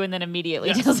tell you, and then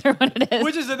immediately tells her what it is.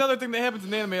 Which is another thing that happens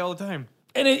in anime all the time.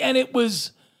 And it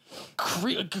was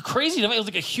crazy to me. It was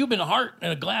like a human heart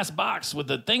in a glass box with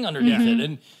a thing underneath it,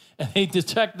 and they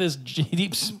detect this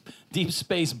deep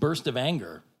space burst of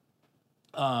anger.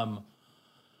 And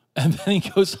then he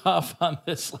goes off on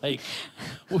this like,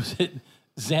 was it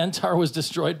Xantar was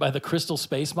destroyed by the crystal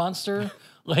space monster?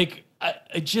 Like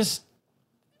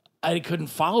I couldn't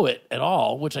follow it at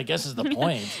all, which I guess is the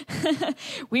point.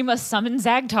 We must summon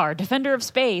Zagtar, defender of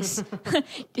space.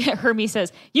 Hermes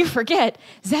says, you forget,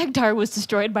 Zagtar was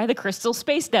destroyed by the Crystal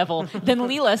Space Devil. Then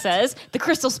Leela says, the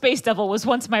Crystal Space Devil was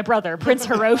once my brother, Prince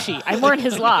Hiroshi. I mourn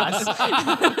his loss.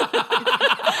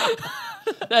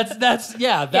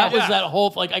 That was that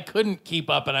whole, like, I couldn't keep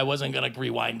up and I wasn't going to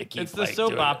rewind to keep It's the like, soap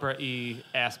doing it. opera-y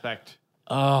aspect.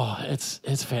 Oh,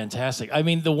 it's fantastic. I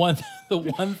mean, the one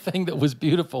thing that was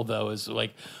beautiful though is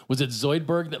like, was it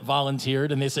Zoidberg that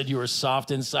volunteered and they said you were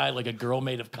soft inside like a girl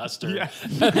made of custard? Yeah.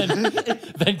 And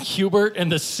then Qbert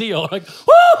and the seal are like,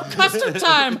 woo, custard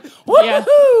time, woo! Yeah.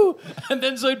 And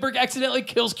then Zoidberg accidentally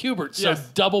kills Qbert. So Yes.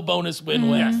 double bonus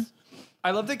win-win. Yes.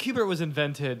 I love that Qbert was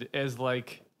invented as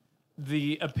like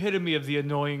the epitome of the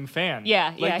annoying fan.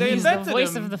 Yeah, like, yeah, they he's the invented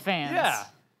voice him. of the fans. Yeah.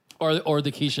 Or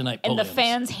the Keisha Knight And the Pulliams.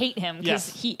 fans hate him because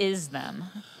Yes. he is them.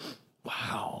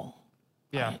 Wow.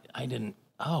 Yeah. I didn't.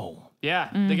 Oh. Yeah.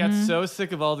 They got so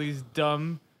sick of all these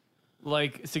dumb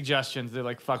like suggestions. They're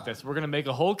like, fuck this. We're gonna make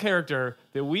a whole character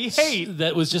that we hate.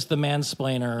 That was just the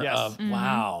mansplainer Yes. of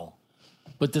wow.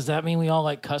 But does that mean we all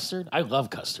like custard? I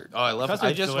love custard. Oh, I love it. I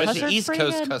Custard's just delicious. went to Custard's East pretty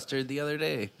Coast good. custard the other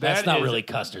day. That's That not is- really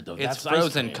custard though. It's That's ice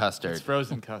frozen cream. custard. It's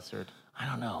frozen custard. I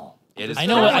don't know. It is I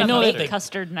know. frozen I know that make they.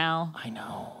 custard now. I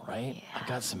know, right? I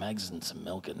got some eggs and some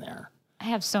milk in there. I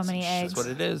have so many eggs. That's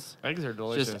what it is. Eggs are It's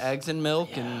delicious. just eggs and milk,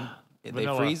 and they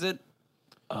Vanilla. freeze it.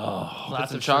 Put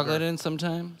Lots some of chocolate sugar. in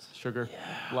sometimes. Sugar.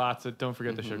 Lots of. Don't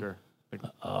forget the sugar. Like,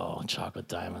 Oh, chocolate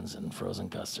diamonds and frozen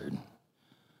custard.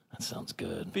 That sounds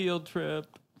good. field trip.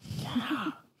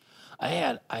 I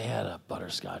had a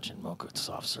butterscotch and mocha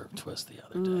soft serve twist the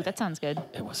other Ooh, day. that sounds good.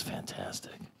 It was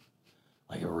fantastic.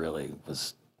 Like, it really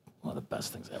was one of the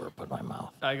best things I ever put in my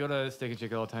mouth. I go to Steak and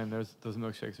Shake all the time. Those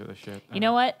milkshakes are the shit. You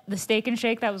know what? The Steak and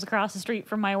Shake that was across the street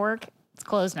from my work, it's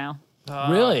closed now.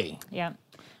 Really? Yeah.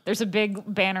 There's a big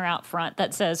banner out front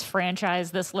that says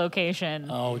franchise this location.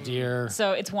 Oh, dear.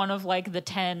 So it's one of like the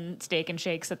 10 Steak and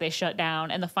Shakes that they shut down.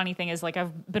 And the funny thing is, like,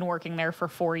 I've been working there for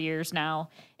 4 years now,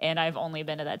 and I've only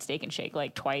been to that Steak and Shake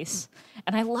like twice.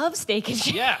 And I love Steak and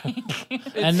Shake. Yeah.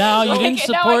 And now you didn't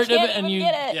Now I support can't it, and even you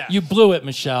get it. Yeah. you blew it,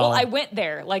 Michelle. Well, I went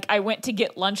there. Like, I went to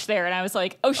get lunch there, and I was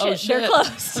like, oh shit, they're shit.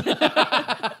 closed.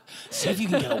 See if you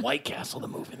can get a White Castle to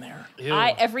move in there.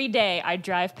 Every day I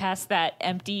drive past that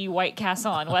empty White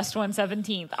Castle on West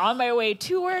 117th on my way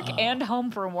to work and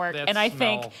home from work. That And I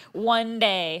think smell. one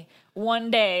day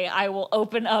I will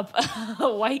open up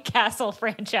a White Castle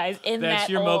franchise in That's that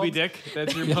your old, Moby Dick.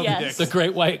 That's your Moby Yes. The Dick.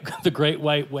 great white whale. The Great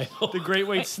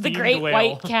White the Steamed Great Whale.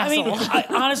 White I Castle. mean,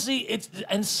 honestly, it's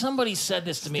and somebody said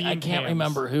this to me. I Steamed can't hams.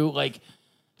 remember who. Like,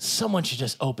 someone should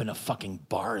just open a fucking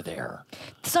bar there.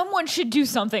 Someone should do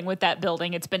something with that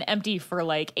building. It's been empty for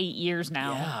like 8 years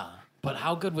now. Yeah. But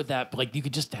how good would that? Like, you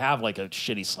could just have like a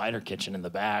shitty slider kitchen in the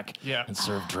back, Yeah. and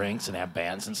serve drinks and have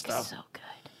bands and stuff. So good.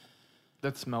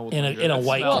 That smell would In be a- good. in a That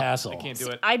White smell, Castle. I can't do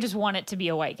it. I just want it to be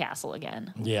a White Castle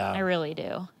again. Yeah, I really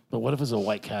do. but what if it's a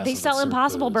White Castle? They that sell served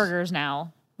Impossible booze? Burgers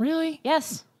now. Really?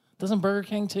 Yes. Doesn't Burger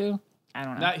King too? I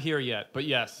don't know. Not here yet, but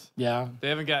yes. Yeah. They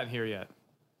haven't gotten here yet.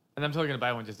 And I'm totally going to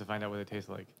buy one just to find out what they taste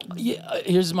like. Yeah.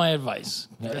 Here's my advice.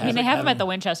 I mean, they have them at the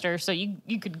Winchester, so you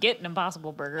could get an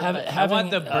Impossible Burger. but I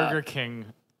want the Burger King.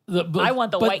 I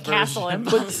want the White Castle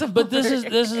Impossible But this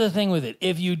Burger. is the thing with it.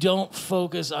 If you don't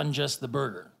focus on just the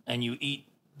burger and you eat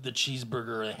the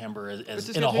cheeseburger or the hamburger as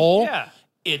just in a gonna taste- whole, yeah.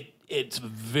 it's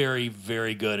very,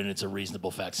 very good, and it's a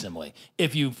reasonable facsimile.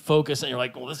 If you focus and you're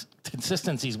like, well, this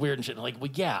consistency is weird and shit, like,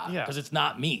 well, yeah, Yeah. because it's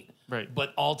not meat. Right.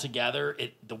 But altogether,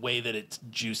 the way that it's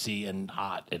juicy and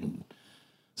hot and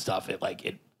stuff,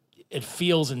 it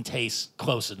feels and tastes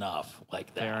close enough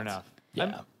like that. Fair enough.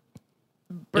 Yeah.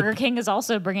 Burger King is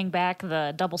also bringing back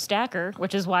the double stacker,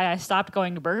 which is why I stopped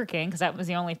going to Burger King because that was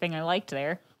the only thing I liked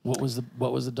there. What was the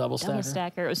double stacker? Double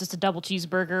stacker. It was just a double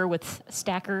cheeseburger with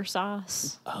stacker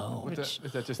sauce. Oh. Is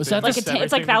that just Was they that Like mix it's like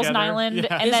everything Thousand together? Island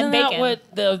Yeah. and Isn't then that bacon.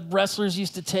 what the wrestlers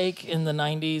used to take in the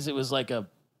 90s? It was like a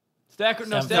Stacker,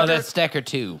 no, No, Stacker, No, that's Stacker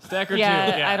 2. Stacker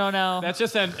Yeah, 2. Yeah, I don't know. That's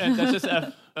just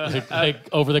like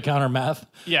over-the-counter meth.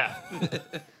 yeah.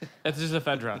 That's just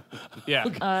ephedra.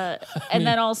 Yeah. And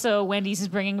then also Wendy's is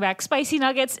bringing back spicy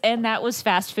nuggets, and that was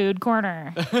fast food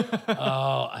corner.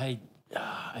 Oh, I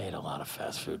ate a lot of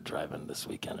fast food driving this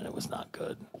weekend, and it was not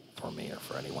good for me or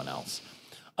for anyone else.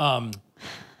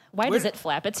 Why does it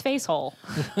flap its face hole?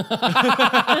 What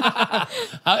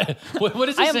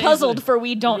is it I am saying? puzzled, for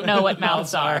we don't know what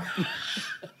mouths are.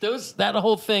 That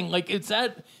whole thing, like, is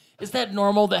that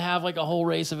normal to have like a whole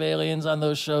race of aliens on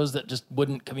those shows that just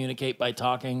wouldn't communicate by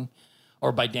talking,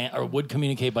 or or would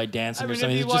communicate by dancing I or mean,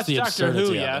 something? if you It's just watch the Doctor absurdity Who,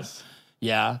 of it. yes.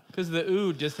 Yeah. Because the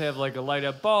Ood just have like a light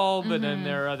up bulb, and then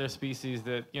there are other species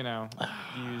that,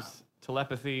 use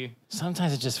telepathy.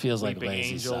 Sometimes it just feels like Sleeping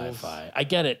lazy angels. sci-fi. I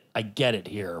get it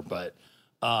here, but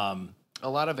A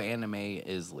lot of anime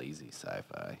is lazy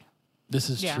sci-fi. this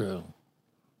is Yeah. true.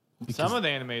 Some of the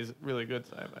anime is really good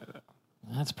sci-fi, though.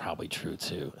 That's probably true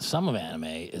too. Some of anime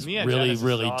is Neon really, Genesis is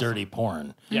really awesome. dirty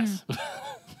porn. Yes.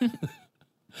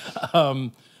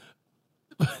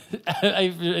 I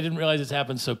didn't realize this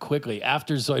happened so quickly.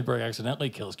 After Zoidberg accidentally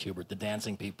kills Kubert, the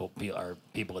dancing people are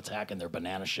people attacking their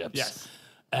banana ships. Yes.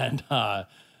 And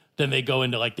then they go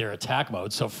into like their attack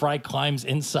mode. So Fry climbs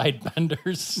inside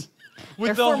Bender's. With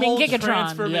They're the forming whole Gigatron.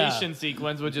 transformation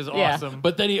sequence, which is Yeah. awesome.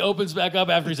 But then he opens back up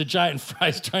after he's a giant.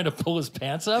 Fry's trying to pull his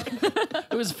pants up.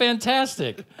 It was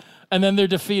fantastic. And then they're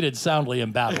defeated soundly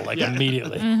in battle, like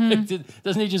immediately.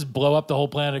 Doesn't he just blow up the whole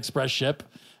Planet Express ship?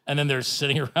 And then they're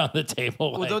sitting around the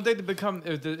table. Well, like, don't they become?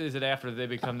 Is it after they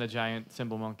become the giant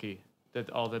symbol monkey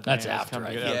that all the That's bananas after, come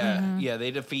I together? Yeah, yeah,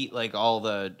 they defeat like all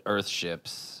the Earth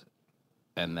ships,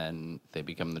 and then they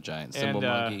become the giant symbol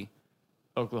And, monkey.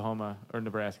 Oklahoma or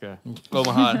Nebraska.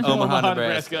 Omaha,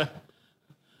 Nebraska.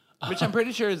 Which I'm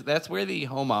pretty sure that's where the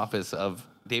home office of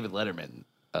David Letterman.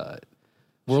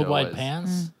 Worldwide show is.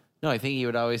 Pans? No, I think he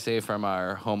would always say from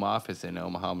our home office in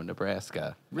Omaha,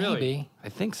 Nebraska. Really Maybe. I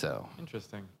think so.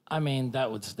 interesting. I mean,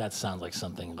 that sounds like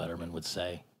something Letterman would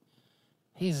say.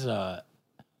 He's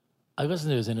I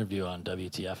listened to his interview on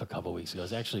WTF a couple weeks ago. It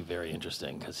was actually very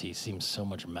interesting because he seems so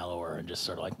much mellower and just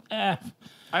sort of like,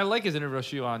 I like his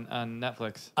interview on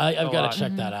Netflix. I've got to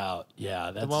check that out.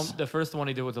 Yeah, that's The first one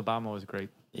he did with Obama was great.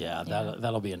 yeah.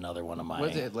 That'll be another one of mine.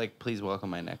 Was it like, please welcome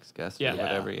my next guest Yeah. or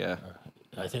whatever? Yeah.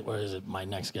 I think, what is it? My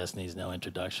next guest needs no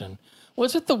introduction.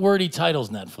 What's with the wordy titles,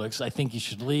 Netflix? I think you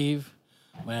should leave.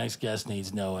 My next guest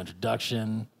needs no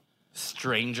introduction.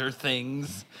 Stranger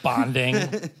Things.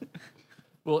 Bonding.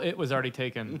 Well, it was already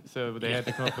taken, so they had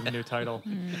to come up with a new title.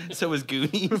 So was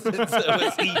Goonies. And so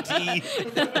was E.T.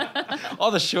 All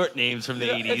the short names from the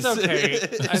 80s. It's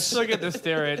okay. I still get to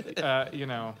stare at,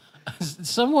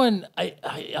 Someone,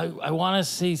 I want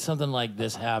to see something like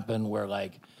this happen where,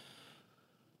 like,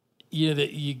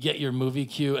 that you get your movie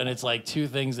queue and it's like two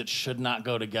things that should not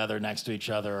go together next to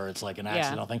each other, or it's like an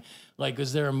accidental thing. Like,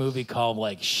 is there a movie called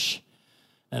like Shh,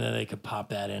 and then they could pop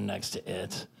that in next to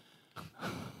It?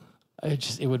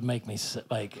 It would make me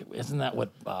like, isn't that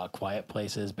what Quiet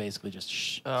Place is? Basically, just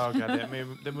shh. Oh god, that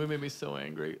movie made me so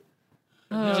angry.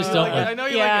 Just don't I know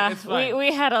you like it. It's fine.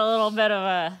 we had a little bit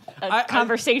of a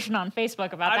conversation on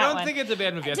Facebook about I that don't one. think it's a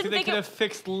bad movie. I think didn't they think could it- have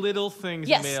fixed little things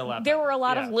Yes, and made it a lot there better. were a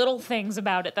lot of Yeah. little things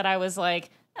about it that I was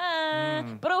like,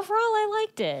 but overall I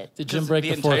liked it. Did Jim Just break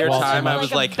the the fourth entire wall? time so I much?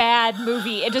 was like like- a bad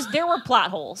movie. It just there were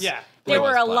plot holes. Yeah. There There were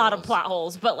was a plot lot of holes. plot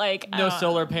holes, but like No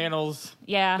solar panels.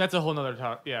 Yeah, That's a whole nother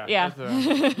talk. Yeah. Yeah.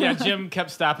 Yeah, Jim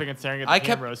kept stopping and staring at the I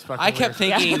camera. kept, It was fucking I kept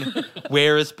weird. thinking,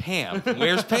 where is Pam?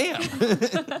 Where's Pam?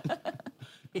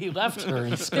 He left her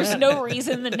There's instead. no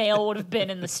reason the nail would have been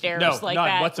in the stairs No, like none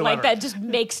that. whatsoever. Like that just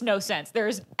makes no sense.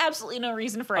 There's absolutely no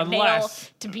reason for a nail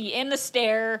Unless- to be in the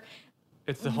stair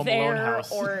It's the Home there Alone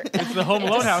house. or It's the Home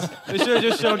Alone house. They should have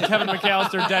just showed Kevin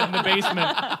McAllister dead in the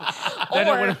basement. Then it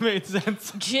Or- would have made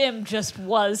sense. Jim just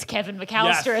was Kevin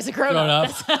McAllister Yes. as a grown Grown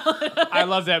up. up. I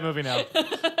love that movie now.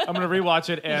 I'm gonna rewatch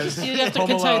it as You have to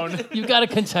Home Alone. you got to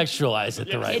contextualize it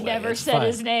the right It way. never It's said fine.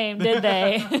 his name, did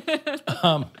they?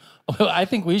 Well, I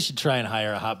think we should try and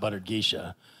hire a hot buttered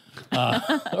geisha.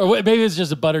 Or maybe it's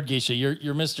just a buttered geisha.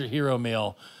 Your Mr. Hero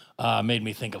meal made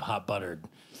me think of hot buttered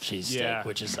cheesesteak, Yeah.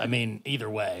 which is, I mean, either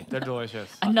way. They're delicious.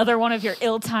 Another one of your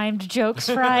ill-timed jokes,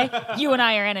 Fry. You and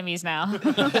I are enemies now.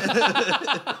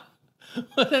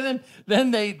 And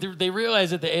then they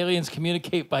realize that the aliens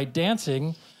communicate by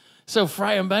dancing. So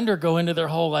Fry and Bender go into their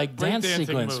whole like dance dancing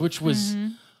sequence, move. which was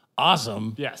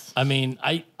awesome. Yes. I mean,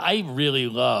 I really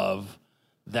love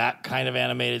that kind of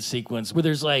animated sequence where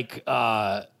there's like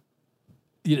they're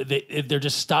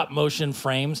just stop motion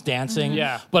frames dancing.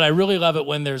 Yeah. But I really love it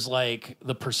when there's like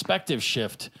the perspective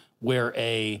shift where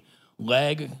a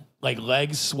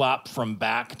legs swap from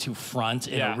back to front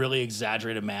in Yeah. a really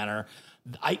exaggerated manner.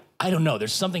 I don't know.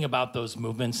 There's something about those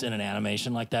movements in an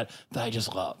animation like that I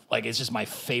just love. Like, it's just my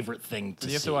favorite thing to see.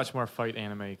 You have to watch more fight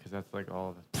anime because that's like all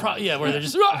of it. Yeah, where they're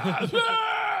just.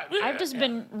 I've just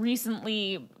been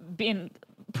recently being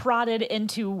prodded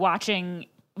into watching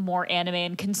more anime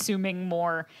and consuming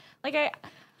more. Like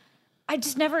I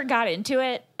just never got into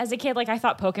it as a kid. Like I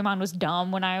thought Pokemon was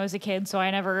dumb when I was a kid, so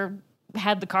I never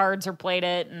had the cards or played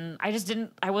it, and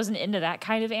I wasn't into that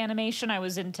kind of animation. I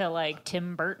was into like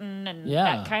Tim Burton and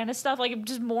that kind of stuff. Like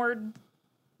just more,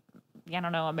 I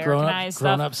don't know, Americanized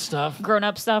grown up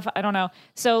stuff. I don't know.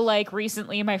 So like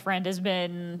recently my friend has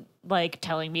been like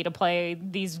telling me to play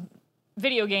these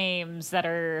video games that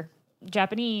are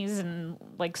Japanese, and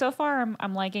like so far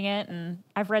I'm liking it, and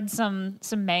I've read some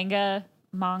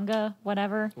manga,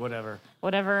 whatever.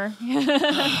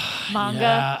 Manga.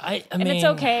 Yeah, I And mean, it's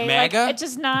okay. Like, MAGA? it's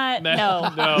just not. No,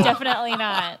 No. definitely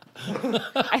not.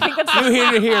 I think that's You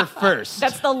hear it here first.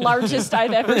 that's the largest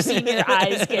I've ever seen your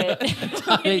eyes get.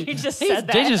 You just said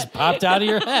that. They just popped out of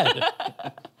your head.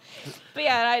 But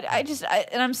yeah,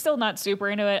 and I'm still not super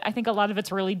into it. I think a lot of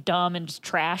it's really dumb and just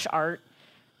trash art,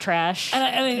 trash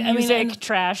music,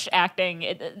 trash acting,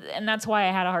 and that's why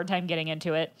I had a hard time getting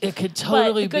into it. It could But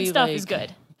totally the good be stuff like, is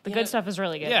good. The good stuff is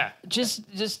really good. Yeah. Just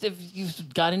if you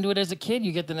got into it as a kid,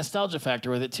 you get the nostalgia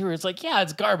factor with it too. Where it's like, yeah,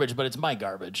 it's garbage, but it's my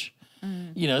garbage.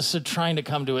 You know, so trying to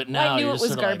come to it now, I knew you're it just was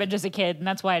sorta like, garbage as a kid, and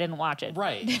that's why I didn't watch it.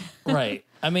 right, right.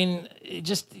 I mean,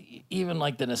 just even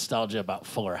like the nostalgia about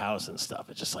Fuller House and stuff.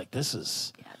 It's just like, this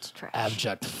is Yeah, it's trash.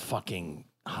 abject fucking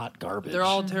hot garbage. They're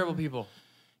all terrible people.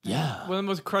 yeah. One of the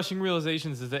most crushing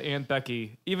realizations is that Aunt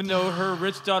Becky, even though her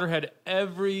rich daughter had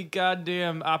every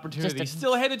goddamn opportunity, Just a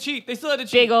still had to cheat. They still had to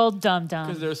cheat. Big old dum dum.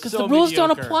 Because they're Because so the rules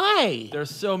mediocre. don't apply. They're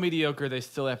so mediocre, they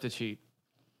still have to cheat.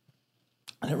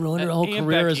 And it ruined her whole Aunt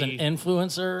career as an Becky-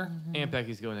 influencer. Aunt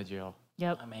Becky's going to jail.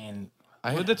 Yep. I mean,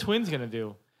 What are the twins going to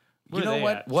do? You know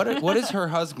what? What is her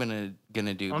husband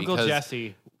gonna do? Uncle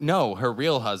Jesse. No, her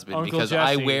real husband. Uncle because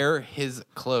I Jesse. wear his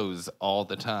clothes all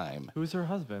the time. Who's her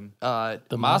husband? The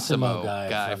Massimo Massimo guy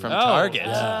guy from- from Target.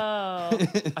 Oh.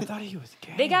 I thought he was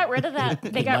gay. They got rid of that.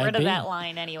 They got might rid of be. that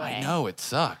line anyway. I know it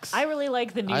sucks. I really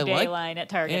like the New I Day like- line at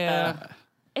Target, yeah, though.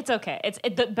 It's okay. It's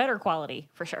the better quality,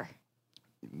 for sure.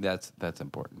 that's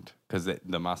important because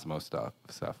the Massimo stuff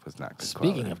was not good.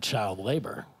 Speaking quality. of child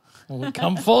labor, we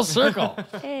come full circle.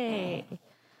 Hey.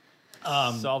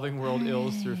 solving world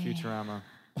ills through Futurama.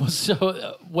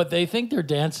 So what they think they're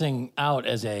dancing out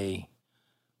as a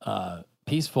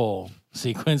peaceful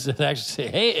sequence is actually say,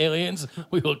 hey, aliens,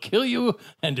 we will kill you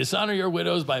and dishonor your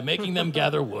widows by making them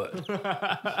gather wood.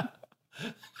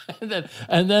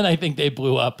 and then I think they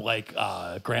blew up like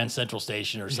Grand Central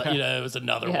Station or something. It was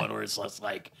another one where it's less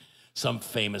like some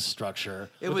famous structure.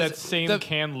 With that same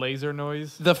can laser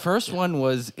noise. The first one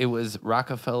was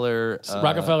Rockefeller.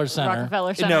 Rockefeller Center.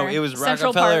 Rockefeller Center. No, it was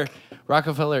Central Rockefeller Park.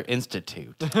 Rockefeller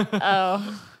Institute,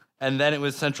 Oh. and then it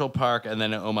was Central Park, and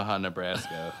then Omaha,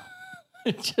 Nebraska.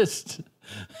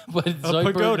 But A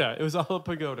Zoidberg, pagoda. It was all a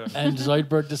pagoda. and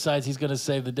Zoidberg decides he's going to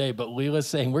save the day, but Leela's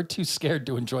saying we're too scared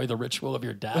to enjoy the ritual of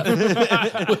your death.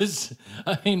 It was,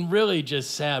 really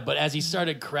just sad. But as he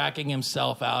started cracking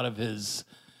himself out of his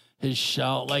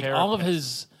shell, like all of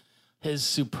his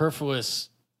superfluous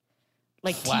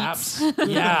Like flaps, teats.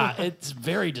 yeah, it's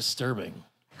very disturbing.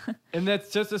 And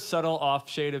that's just a subtle off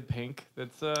shade of pink.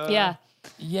 That's Yeah.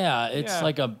 Yeah, it's Yeah.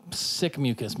 like a sick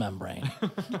mucus membrane.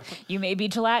 You may be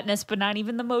gelatinous, but not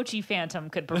even the Mochi Phantom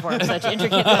could perform such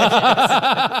intricate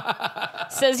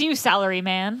motions. Says you, salary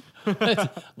man.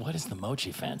 What is the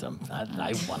Mochi Phantom?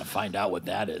 I want to find out what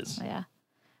that is. Yeah.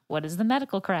 What is the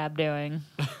medical crab doing?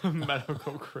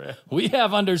 medical crap. We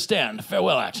have understand.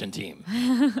 Farewell, action team.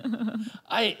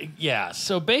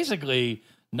 So basically,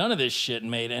 none of this shit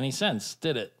made any sense,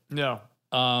 did it? No.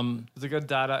 It's like a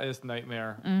Dadaist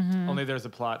nightmare. Only there's a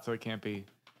plot, so it can't be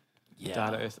Yeah.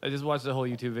 Dadaist. I just watched a whole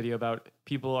YouTube video about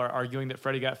people are arguing that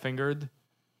Freddy Got Fingered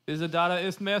is a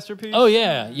Dadaist masterpiece. Oh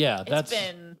yeah. It's That's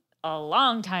been a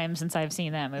long time since I've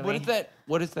seen that movie.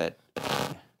 What is that?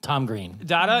 Tom Green.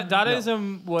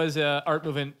 Dadaism was an art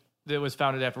movement that was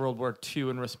founded after World War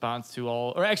II in response to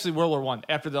or actually World War I,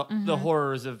 after the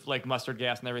horrors of like mustard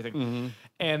gas and everything,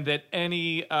 and that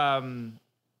any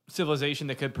civilization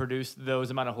that could produce those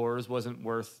amount of horrors wasn't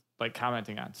worth like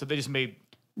commenting on. So they just made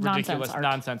ridiculous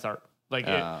nonsense art. Like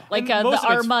Like and most the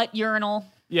of it's- Armut urinal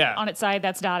yeah, on its side,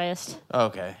 that's Dadaist.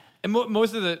 Okay. and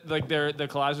most of the like the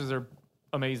collages are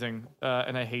amazing,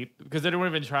 and I hate because they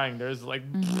weren't even trying. There's like,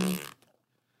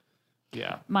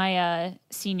 yeah, My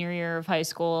senior year of high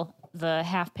school, the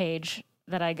half page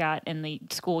that I got in the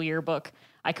school yearbook,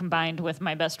 I combined with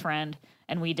my best friend,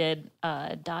 and we did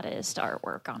Dadaist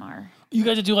artwork on our You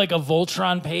got to do like a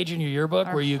Voltron page in your yearbook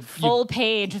where you full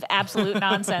page with absolute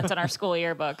nonsense in our school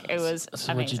yearbook. It was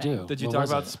So amazing. what'd you do? Did you What talk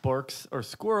was about it? sporks or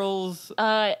squirrels?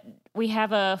 We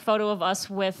have a photo of us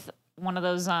with one of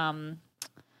those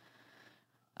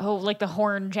like the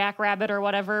horned jackrabbit or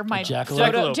whatever. My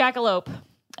jackalope?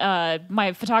 jackalope.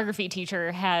 My photography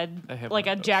teacher had I have like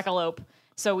a one of those. jackalope,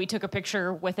 so we took a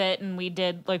picture with it, and we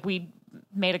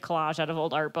made a collage out of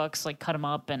old art books, like cut them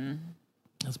up and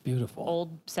That's beautiful.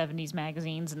 old 70s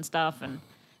magazines and stuff, and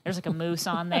there's like a moose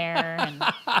on there, and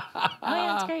oh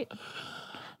yeah, it's great.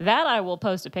 That I will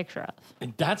post a picture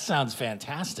of. That sounds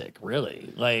fantastic,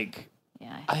 really. Like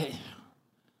Yeah.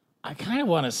 I kind of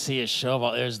want to see a show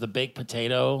about there's the baked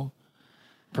potato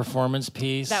performance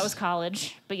piece. That was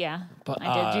college, but yeah, But,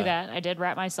 I did do that. I did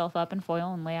wrap myself up in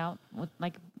foil and lay out with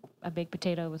like a baked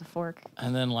potato with a fork.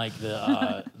 and then like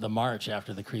the the march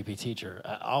after the creepy teacher.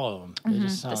 All of them. They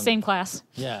just The sound, same class.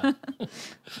 Yeah.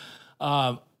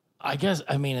 I guess.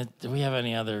 I mean, do we have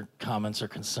any other comments or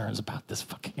concerns about this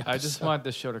fucking episode? I just want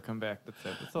this show to come back. That's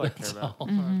it. That's all I care about. all.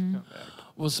 I want it to come back.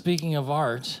 Well, speaking of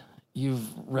art, you've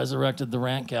resurrected the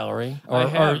Rant Gallery. I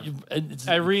have. It's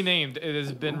I renamed. It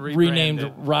has been rebranded.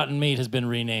 renamed. Rotten Meat has been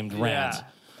renamed Rant. Yeah,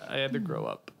 I had to grow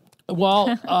up.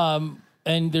 Well,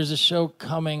 and there's a show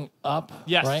coming up.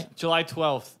 Yes, Right. July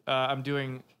 12th. I'm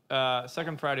doing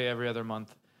second Friday every other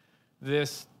month.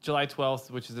 This July 12th,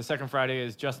 which is the second Friday,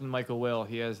 is Justin Michael Will.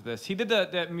 He has this. He did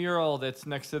that mural that's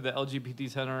next to the LGBT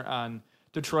Center on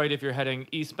Detroit if you're heading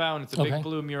eastbound. It's a Okay. big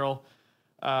blue mural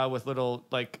with little,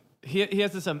 like, he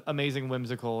has this amazing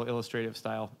whimsical illustrative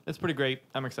style. It's pretty great.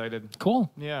 I'm excited.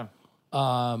 Cool. Yeah.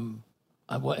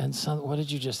 What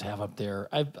did you just have up there?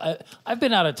 I've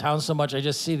been out of town so much. I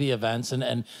just see the events,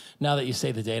 and now that you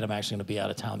say the date, I'm actually going to be out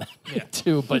of town that night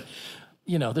too. But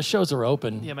you know, the shows are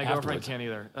open. Yeah, my girlfriend afterwards. can't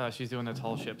either. She's doing the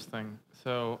tall ships thing.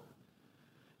 So,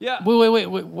 Yeah. Wait.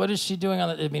 What is she doing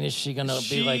on the? I mean, is she gonna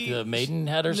be like the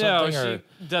Maidenhead or something? No, or?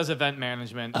 she does event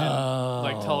management. And,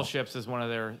 like Tall Ships is one of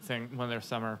their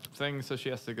summer things. So she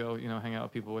has to go, hang out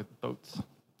with people with boats,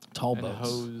 Tall and boats.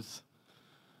 hose.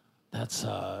 That's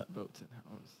Boats and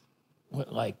hose.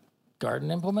 what, like garden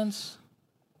implements?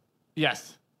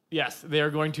 Yes. They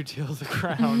are going to till the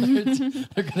ground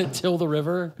They're gonna till the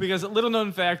river. because little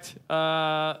known fact.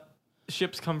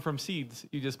 Ships come from seeds.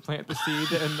 You just plant the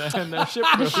seed and then their ship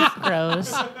grows.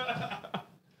 Gross.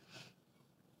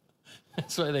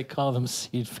 That's why they call them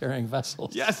seafaring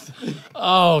vessels. Yes.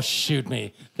 Oh, shoot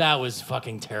me. That was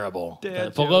fucking terrible.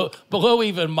 Dad Below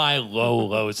even my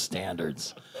low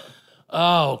standards.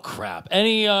 Oh, crap.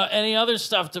 Any other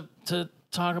stuff to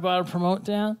talk about or promote,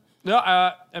 Dan? No,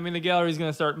 I mean, the gallery's going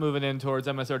to start moving in towards,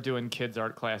 I'm going to start doing kids'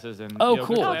 art classes and yoga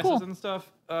cool. classes cool. and stuff.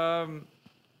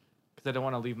 Because I don't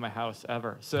want to leave my house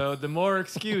ever. So the more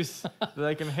excuse that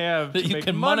I can have That to you make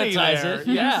can money monetize there, it.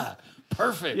 Yeah.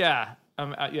 Perfect. Yeah.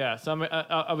 So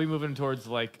I'll be moving towards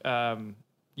like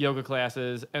yoga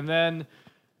classes, and then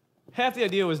half the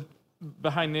idea was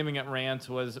behind naming it Rant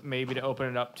was maybe to open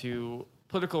it up to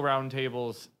political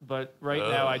roundtables. But right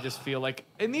now, I just feel like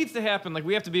it needs to happen. Like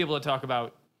we have to be able to talk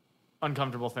about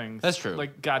uncomfortable things. That's true.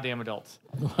 Like goddamn adults.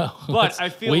 Well, But I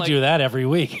feel we like do that every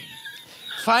week.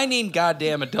 Finding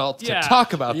goddamn adults Yeah. to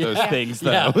talk about those things,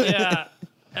 though. Yeah. yeah.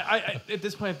 I at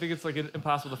this point, I think it's like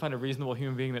impossible to find a reasonable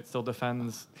human being that still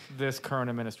defends this current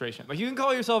administration. Like, you can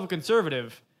call yourself a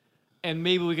conservative, and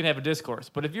maybe we can have a discourse.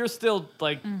 But if you're still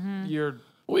like, you're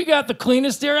We got the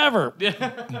cleanest air ever.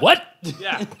 What?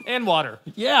 yeah, and water.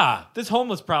 Yeah. This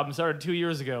homeless problem started 2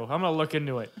 years ago. I'm gonna look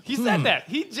into it. He said that.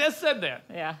 He just said that.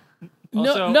 Yeah.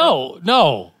 Also,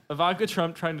 No. Ivanka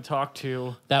Trump trying to talk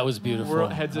to That was beautiful.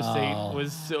 world heads of state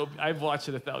was so. I've watched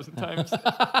it 1,000 times.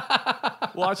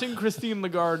 Watching Christine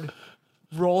Lagarde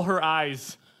roll her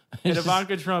eyes at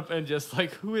Ivanka Trump and just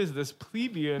like, who is this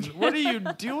plebeian? What are you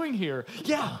doing here?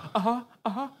 Yeah,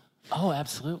 Oh,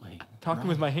 absolutely. talking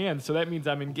with my hands, so that means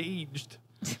I'm engaged.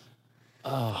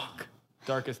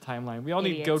 Darkest timeline. We all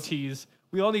need Idiots. goatees.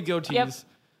 We all need goatees.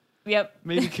 Yep.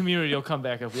 Maybe Community will come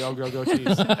back if we all grow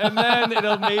goatees, and then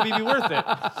it'll maybe be worth it.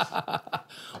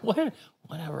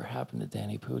 Whatever happened to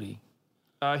Danny Pudi?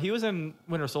 He was in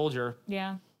Winter Soldier.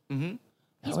 Yeah. That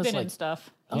He's was been like- in stuff.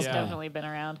 He's Yeah. definitely been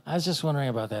around. I was just wondering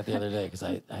about that the other day because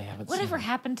I haven't Whatever seen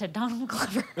happened to Donald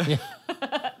Glover?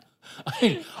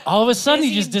 it. All of a sudden, Is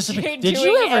he he just disappeared. doing Did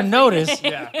you ever everything? notice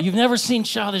Yeah. you've never seen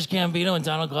Childish Gambino and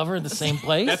Donald Glover in the same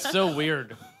place? That's so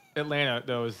weird. Atlanta,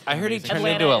 though, is I heard he amazing. turned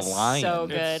Atlanta into a is lion. So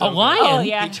It's good. so A lion? Oh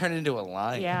yeah. He turned into a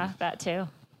lion. Yeah, that too.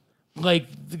 like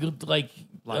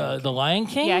Lion the Lion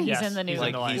King? Yeah, he's Yes, in the new he's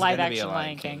in the Lion King. live He's gonna be a action Lion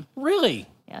Lion King. King. Really?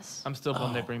 Yes. I'm still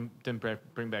bummed they didn't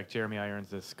bring back Jeremy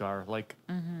Irons as Scar. Like,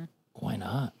 Why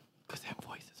not? because that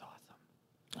voice is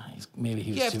awesome. Maybe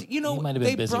he was Yeah, too. you know, he might have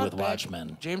they been busy brought with back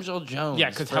Watchmen. James Earl Jones.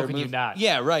 Yeah, 'cause for how a could you movie. not?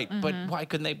 Yeah, right. But why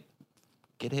couldn't they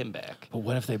get him back? But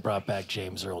what if they brought back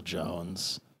James Earl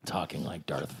Jones talking like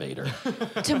Darth Vader?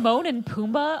 Timon and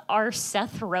Pumbaa are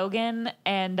Seth Rogen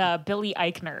and Billy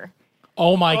Eichner.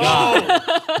 Oh my God!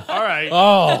 All right.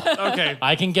 Oh, Okay.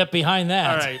 I can get behind that.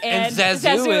 All right. And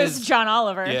Zazu is is- John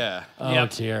Oliver. Yeah. Oh Yep.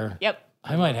 dear. Yep.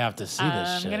 I might have to see this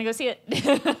I'm shit. gonna go see it.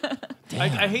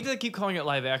 I hate to keep calling it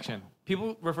live action.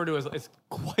 People refer to it as it's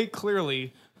quite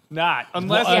clearly not,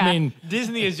 unless Well, Yeah. I mean,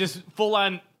 Disney is just full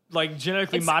on like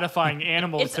genetically It's- modifying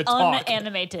animals It's to talk.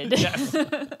 unanimated.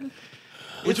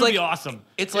 Which would be awesome.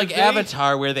 It's If like they-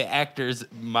 Avatar, where the actors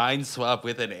mind swap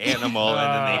with an animal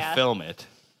and then they Yeah. film it.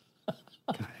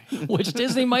 which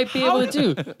Disney might be able to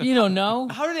do. You don't know.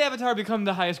 How did Avatar become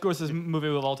the highest grossing movie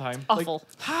of all time? Awful.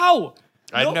 Like, how?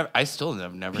 No- I still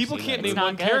have never. People seen can't that name movie.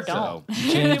 one good, character. don't.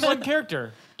 Can't name one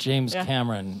character. James Yeah.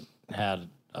 Cameron had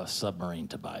a submarine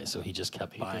to buy, so he just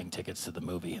kept buying tickets to the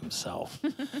movie himself,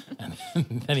 and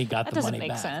then he got That the doesn't money make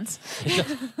back. sense.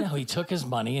 No, he took his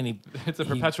money and he. It's a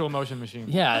perpetual motion machine.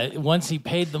 Yeah, once he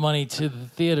paid the money to the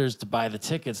theaters to buy the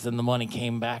tickets, then the money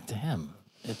came back to him.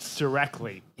 It's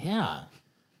Directly. yeah.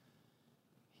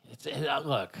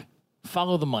 Look,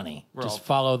 follow the money. We're Just all-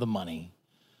 follow the money.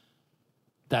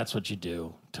 That's what you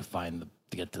do to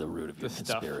get to the root of your The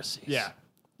stuff. conspiracies. Yeah.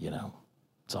 You know,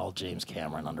 it's all James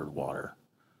Cameron underwater.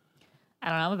 I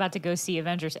don't know. I'm about to go see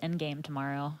Avengers Endgame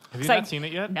tomorrow. Have you It's not like- seen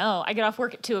it yet? No, I get off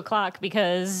work at 2:00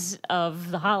 because of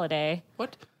the holiday.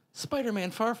 What?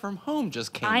 Spider-Man: Far From Home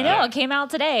just came out. I know it came out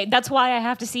today. That's why I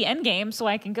have to see Endgame so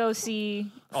I can go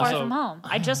see Far Also- From Home.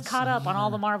 I just caught up on all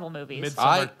the Marvel movies.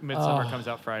 Midsummer comes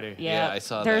out Friday. yeah, I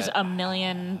saw There's that. a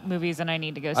million movies and I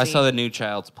need to go see. I saw the new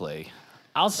Child's Play.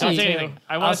 I'll Don't see. say anything.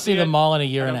 I I'll want to see them it. all in a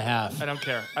year I and a don't- half. I don't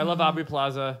care. I love Aubrey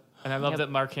Plaza. And I love that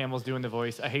Mark Hamill's doing the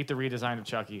voice. I hate the redesign of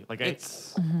Chucky. Like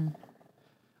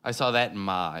I saw that in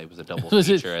Ma. It was a double Was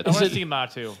it- feature. I want to see Ma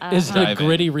too. Is it a Drive-in.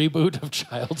 gritty reboot of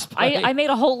Child's Play? I made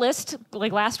a whole list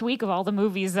like last week of all the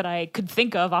movies that I could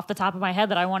think of off the top of my head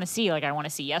that I want to see. Like I want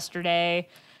to see Yesterday.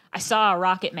 I saw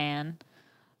Rocket Man.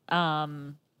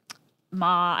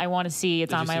 Ma, I want to see. It's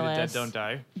Did on you my see list. The Dead Don't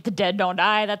Die? The Dead Don't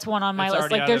Die. That's one on my It's list.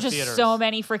 already Like out there's of just theaters. so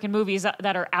many freaking movies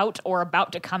that are out or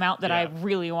about to come out that I Yeah.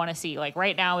 really want to see. Like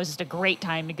right now is just a great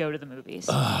time to go to the movies.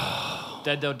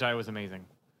 Dead Don't Die was amazing.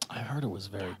 I heard it was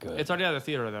very good. It's already out of the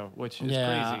theater though, which is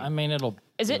yeah, crazy. I mean, it'll come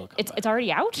It's back. already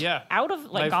out? Yeah. Out of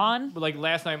like My- gone? Like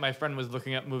last night, my friend was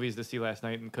looking up movies to see last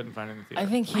night and couldn't find it in the theater. I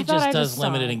think he I thought just I does just saw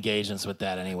limited it. engagements with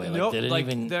that anyway. Like, nope, did it like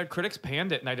even the critics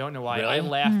panned it, and I don't know why. I Really?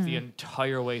 laughed the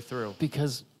entire way through.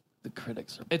 because the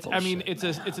critics are. It's, I mean, bullshit,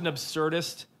 it's man. it's an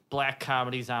absurdist black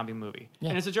comedy zombie movie, Yeah.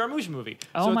 and it's a Jarmusch movie.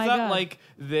 Oh so my it's not God. like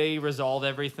they resolve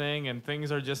everything and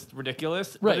things are just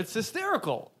ridiculous, Right. but it's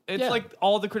hysterical. It's Yeah. like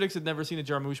all the critics had never seen a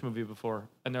Jarmusch movie before,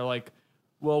 and they're like,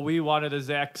 "Well, we wanted a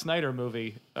Zack Snyder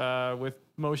movie with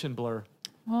motion blur.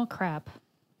 Well, crap.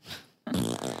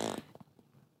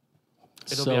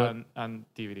 It'll So- be on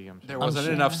DVD." I'm sure. There wasn't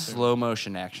sure. enough slow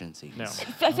motion action scenes. No.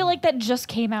 I feel like that just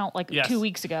came out like Yes. 2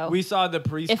 weeks ago. We saw the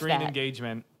pre-screen that.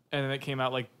 engagement, and then it came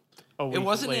out like a week It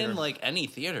wasn't later. in like any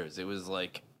theaters. It was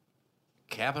like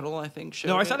Capitol, I think. Showed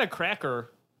No, I it. saw it at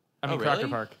Cracker. I mean, Oh, Cracker really?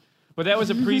 Park. But that was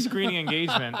a pre-screening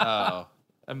engagement. Oh,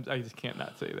 I just can't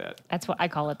not say that. That's what I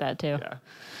call it that too. Yeah.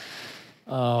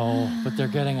 Oh, but they're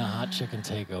getting a hot chicken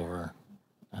takeover,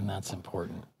 and that's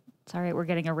important. It's all right. We're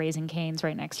getting a Raising Cane's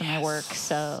right next to my work.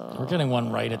 So We're getting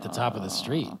one right at the top of the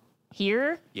street,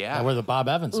 here, yeah. where the Bob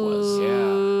Evans was. Yeah.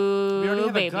 We already ooh,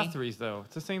 have baby. a Guthrie's, though.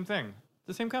 It's the same thing.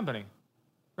 The same company.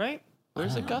 Right?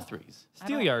 Where's the Guthrie's?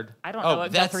 Steelyard. I don't know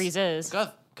what Guthrie's is.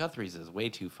 Guthrie's is way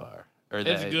too far. Or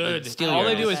It's good. Steelyard All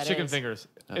they do is- is chicken That is. fingers.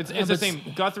 It's Yeah, the but same.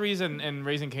 Guthrie's and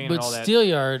Raising Cane But and all that.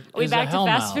 Steelyard Are we is back a to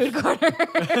fast hellmouth. food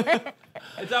corner?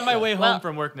 It's on my way home Well-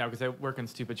 from work now because I work in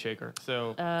Stupid Shaker.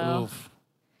 So, Oof.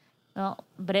 Well,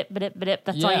 but it.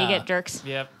 That's all you Yeah. get, jerks.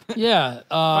 yep. Yeah.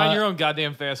 Find your own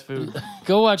goddamn fast food.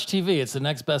 Go watch TV. It's the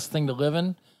next best thing to live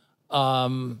in.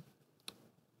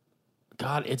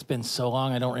 God, it's been so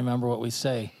long. I don't remember what we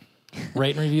say.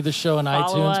 Rate and review the show on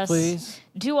Follow iTunes, us. please.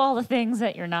 Do all the things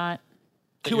that you're not.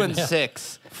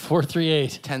 216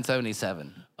 438.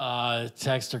 1077.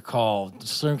 Text or call.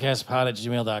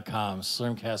 Slurmcastpod@gmail.com.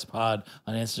 Slurmcastpod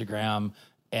on Instagram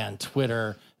and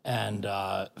Twitter. And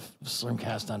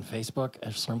Slurmcast on Facebook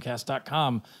at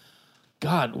slurmcast.com.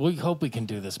 God, we hope we can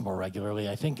do this more regularly.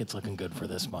 I think it's looking good for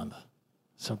this month.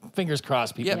 So fingers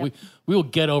crossed, people. Yeah. We will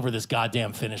get over this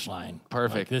goddamn finish line.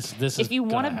 Perfect. Like, this is If you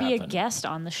want gonna to be a happen. guest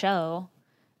on the show,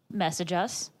 message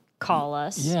us, call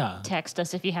us, Yeah. text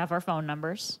us if you have our phone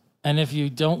numbers. And if you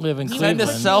don't live in Send Cleveland a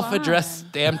self-addressed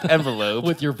stamped envelope.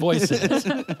 with your voice in it.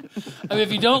 I mean,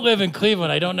 if you don't live in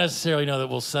Cleveland, I don't necessarily know that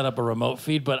we'll set up a remote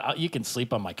feed, but you can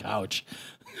sleep on my couch.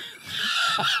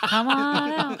 Come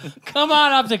on out. Come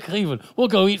on up to Cleveland. We'll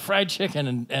go eat fried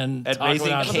chicken and At talk Raising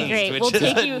about That'll be great. Cane's, We'll which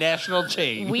is take a you- national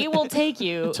chain. We will take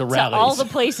you to rallies. all the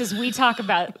places we talk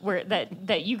about where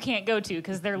that you can't go to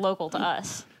because they're local to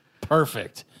us.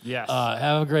 Perfect. Yes.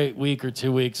 Have a great week or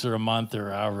 2 weeks or a month or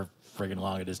however friggin'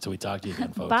 long it is till we talk to you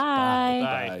again, folks.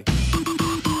 Bye. Bye.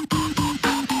 Bye.